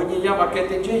နော်ဝိညာဉ်ရမှာကဲ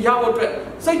တင်ခြင်းရဖို့အတွက်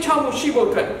စိတ်ချမှုရှိဖို့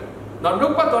အတွက်နော်နှု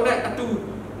တ်ပတ်တော်နဲ့အတူ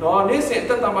နော်နေ့စဉ်အ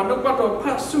သက်တာမှာနှုတ်ပတ်တော်ဖ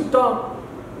တ်ဆုတောင်း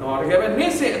နော်တကယ်ပဲ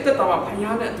နေ့စဉ်အသက်တာမှာဖခ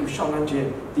င်နဲ့အတူရှောင်လန်းခြင်း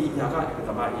ဒီအရာကအင်မတ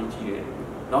န်မှအရေးကြီးတယ်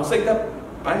နော်စိတ်သက်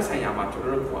ပိုင်းဆိုင်ရာမှာကျွန်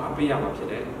တော်တို့ခွာပေးရမှာဖြစ်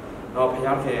တယ်နော်ဖ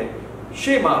ခင်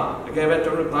ရှေ့မှာတကယ်ပဲ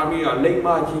ကျွန်တော်တို့သားမီးကလိမ္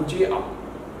မာရင်ကျေးအောင်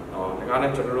နော်ဒါကလ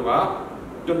ည်းကျွန်တော်တို့က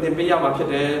တွင်တင်ပေးရမှာဖြစ်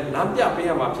တယ်လမ်းပြပေး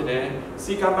ရမှာဖြစ်တယ်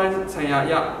စီကံပိုင်းဆိုင်ရာအ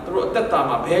ရာသူတို့အသက်တာ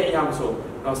မှာဘယ်အရာမဆို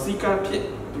နော်စီကံဖြစ်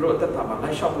သူတို့အသက်တာမှာ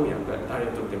လိုက်လျှောက်ဖို့ရတဲ့ဒါတွေ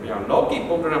တွင်တင်ပေးရအောင် logi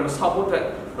program ဆောက်ဖို့တဲ့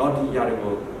နော်ဒီအရာတွေ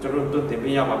ကိုကျွန်တော်တို့တွင်တင်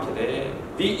ပေးရမှာဖြစ်တယ်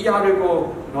ဒီအရာတွေကို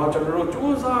နော်ကျွန်တော်တို့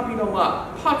စူးစမ်းပြီးတော့မှ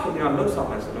ဖခင်ကလှုပ်ဆောင်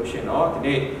မယ်ဆိုလို့ရှိရင်တော့ဒီ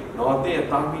နေ့နော်တင့်ရဲ့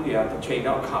သားမီးတွေကတစ်ချိန်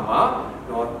တော့အခါမှာ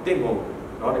နော်တင့်ကို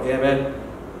နော်တကယ်ပဲ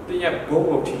တင့်ရဲ့ဘုံ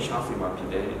ကိုထင်ရှားစေမှာဖြစ်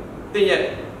တယ်တင့်ရဲ့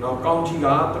နော်ကောင်းကြီးက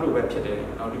သူတို့ပဲဖြစ်တယ်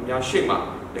နော်လူများရှေ့မှာ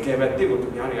တကယ်ပဲတင့်ကိုသူ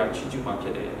များတွေကချီးကျူးမှာဖြ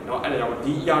စ်တယ်နော်အဲ့ဒါကြောင့်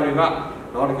ဒီအရာတွေက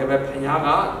နော်တကယ်ပဲဖခင်က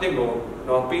တင့်ကို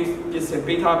နော်ပြစ်စင်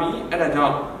ပေးထားပြီးအဲ့ဒါကြော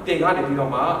င့်တင်ကားနေပြီး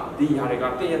တော့မှဒီအရာတွေက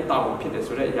တင့်ရဲ့တာဝန်ဖြစ်တယ်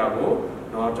ဆိုတဲ့အရာကို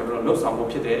နော်ကျွန်တော်လှုပ်ဆောင်ဖို့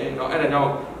ဖြစ်တယ်နော်အဲ့ဒါကြော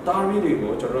င့်တာမီးတွေ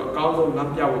ကိုကျွန်တော်အကောင်းဆုံးလ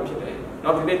မ်းပြဖို့ဖြစ်တယ်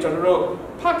နော်ဒီနေ့ကျွန်တော်တို့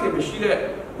ဖခင်မရှိတဲ့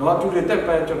နော်သူတွေတက်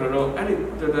ပဲကျွန်တော်တို့အဲ့ဒီ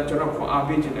ကျွန်တော်ခွန်အား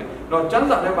ပေးခြင်းနဲ့နော်ကျမ်း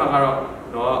စာထဲမှာကတော့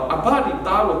နော်အဘဒီ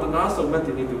သားကိုတနာဆုံမဲ့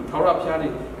တဲ့သူထာဝရဘုရားဒီ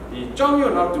ကြောင်း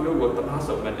ရွံ့တော့သူတို့ကိုတနာ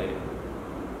ဆုံမဲ့တယ်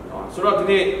နော်ဆိုတော့ဒီ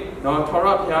နေ့နော်ထာဝရ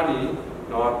ဘုရား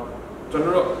နော်ကျွန်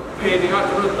တော်တို့ဖေတွေက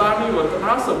ကျွန်တော်သားမီးကိုတ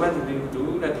နာဆုံမဲ့တဲ့သူ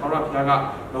နဲ့ထာဝရဘုရားက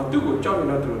နော်သူ့ကိုကြောက်ရွံ့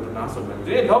တော့သူတို့တနာဆုံမဲ့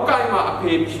ဒီလောကကြီးမှာအ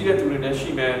ဖေရှိတဲ့သူတွေလည်းရှိ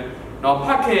မယ်နော်ဖ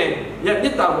ခင်ရဲ့မြ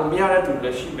တ်တာကိုမရတဲ့သူတွေလ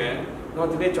ည်းရှိမယ်နော်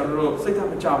ဒီနေ့ကျွန်တော်တို့စိတ်ဓာတ်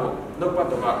မချဖို့နှုတ်ပတ်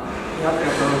တော်ကဘုရား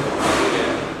တဲ့ကျွန်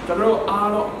တော်တို့အား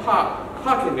လုံးဖ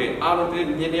ခင်တွေအားလုံးဒီ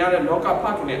မြင်ရတဲ့လောကဖ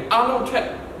ခင်တွေအားလုံးချက်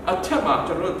အထက်မှာ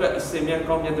ကျွန်တော်တို့အတွက်အစင်မြန်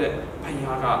ကောင်းမြတ်တဲ့ဘု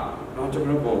ရားကနော်ကျွန်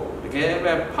တော်တို့ကိုတကယ်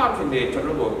ပဲဖခင်တွေကျွန်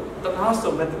တော်တို့ကိုတနာ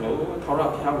ဆုံမဲ့တယ်လို့ထာဝရ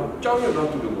ဘုရားကိုကြောက်ရွံ့တော့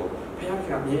သူတို့ကိုဘုရားက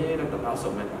အမြဲတမ်းတနာ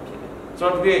ဆုံမဲ့တာဖြစ်တယ်ဆို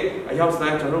တော့ဒီနေ့အရောက်တို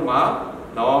င်းကျွန်တော်တို့မှာ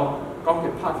နော်ကောင်းက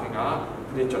င်ဖခင်က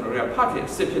ဒီနေ့ကျွန်တော်တို့ရဲ့ဖခင်အ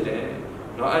စ်စ်ဖြစ်တယ်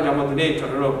နော်အဲကြောင့်မို့ဒီနေ့ကျွ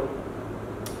န်တော်တို့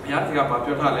ဘုရားကဘာ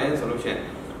ပြောထားလဲဆိုလို့ရှိရင်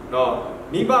တော့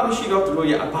မိဘမရှိတော့သူတို့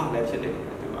ရဲ့အဘလည်းဖြစ်တယ်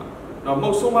သူကနော်မု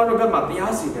တ်ဆိုးမတို့ဘက်မှာတ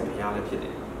ရားစီတဲ့ဘုရားလည်းဖြစ်တ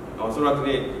ယ်နော်ဆိုတော့ဒီ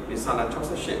နေ့ဒီဆာလာ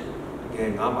68ငယ်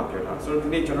9မှာပြောတာဆိုတော့ဒီ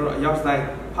နေ့ကျွန်တော်တို့အရောက်တိုင်း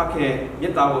ဖခင်မြ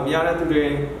တ်တာကိုမရတဲ့သူတွေ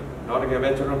နော်တကယ်ပဲ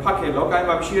ကျွန်တော်ဖခင်လောက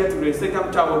မှာမရှိတဲ့သူတွေစိတ်ကမ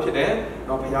ချဖို့ဖြစ်တယ်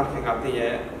နော်ဘုရားခင်ကတည့်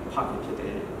ရဲ့ဖခင်ဖြစ်တ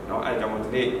ယ်နော်အဲကြောင့်မို့ဒီ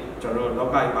နေ့ကျွန်တော်တို့လော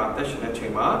ကမှာတက်ရှင်တဲ့ချိ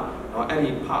န်မှာနော်အဲ့ဒီ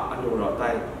ဖအလိုတော်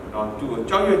တိုင်းနော်သူ့ကို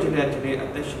ကြောက်ရွံ့ခြင်းနဲ့ဒီနေ့အ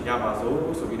သက်ရှင်ကြပါစို့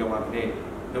ဆိုပြီးတော့မှဒီနေ့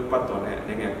နှုတ်ပတ်တော်နဲ့အ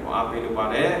နေနဲ့ခွန်အားပေးလိုပါ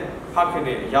တယ်ဖခင်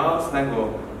ရဲ့အရာစတဲ့ကို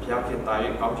ဘုရားခင်တာ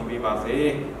ရဲ့ကောင်းချီးပေးပါစေ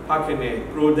ဖခင်ရဲ့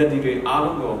product တွေအား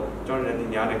လုံးကိုကျွန်တော်တို့ဒီ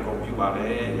ညနေကုန်ပြုပါတ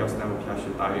ယ်ရောက်စတဲ့ဘုရားရှ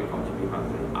င်တာရဲ့ကောင်းချီးပေးပါ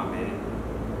စေအာမင်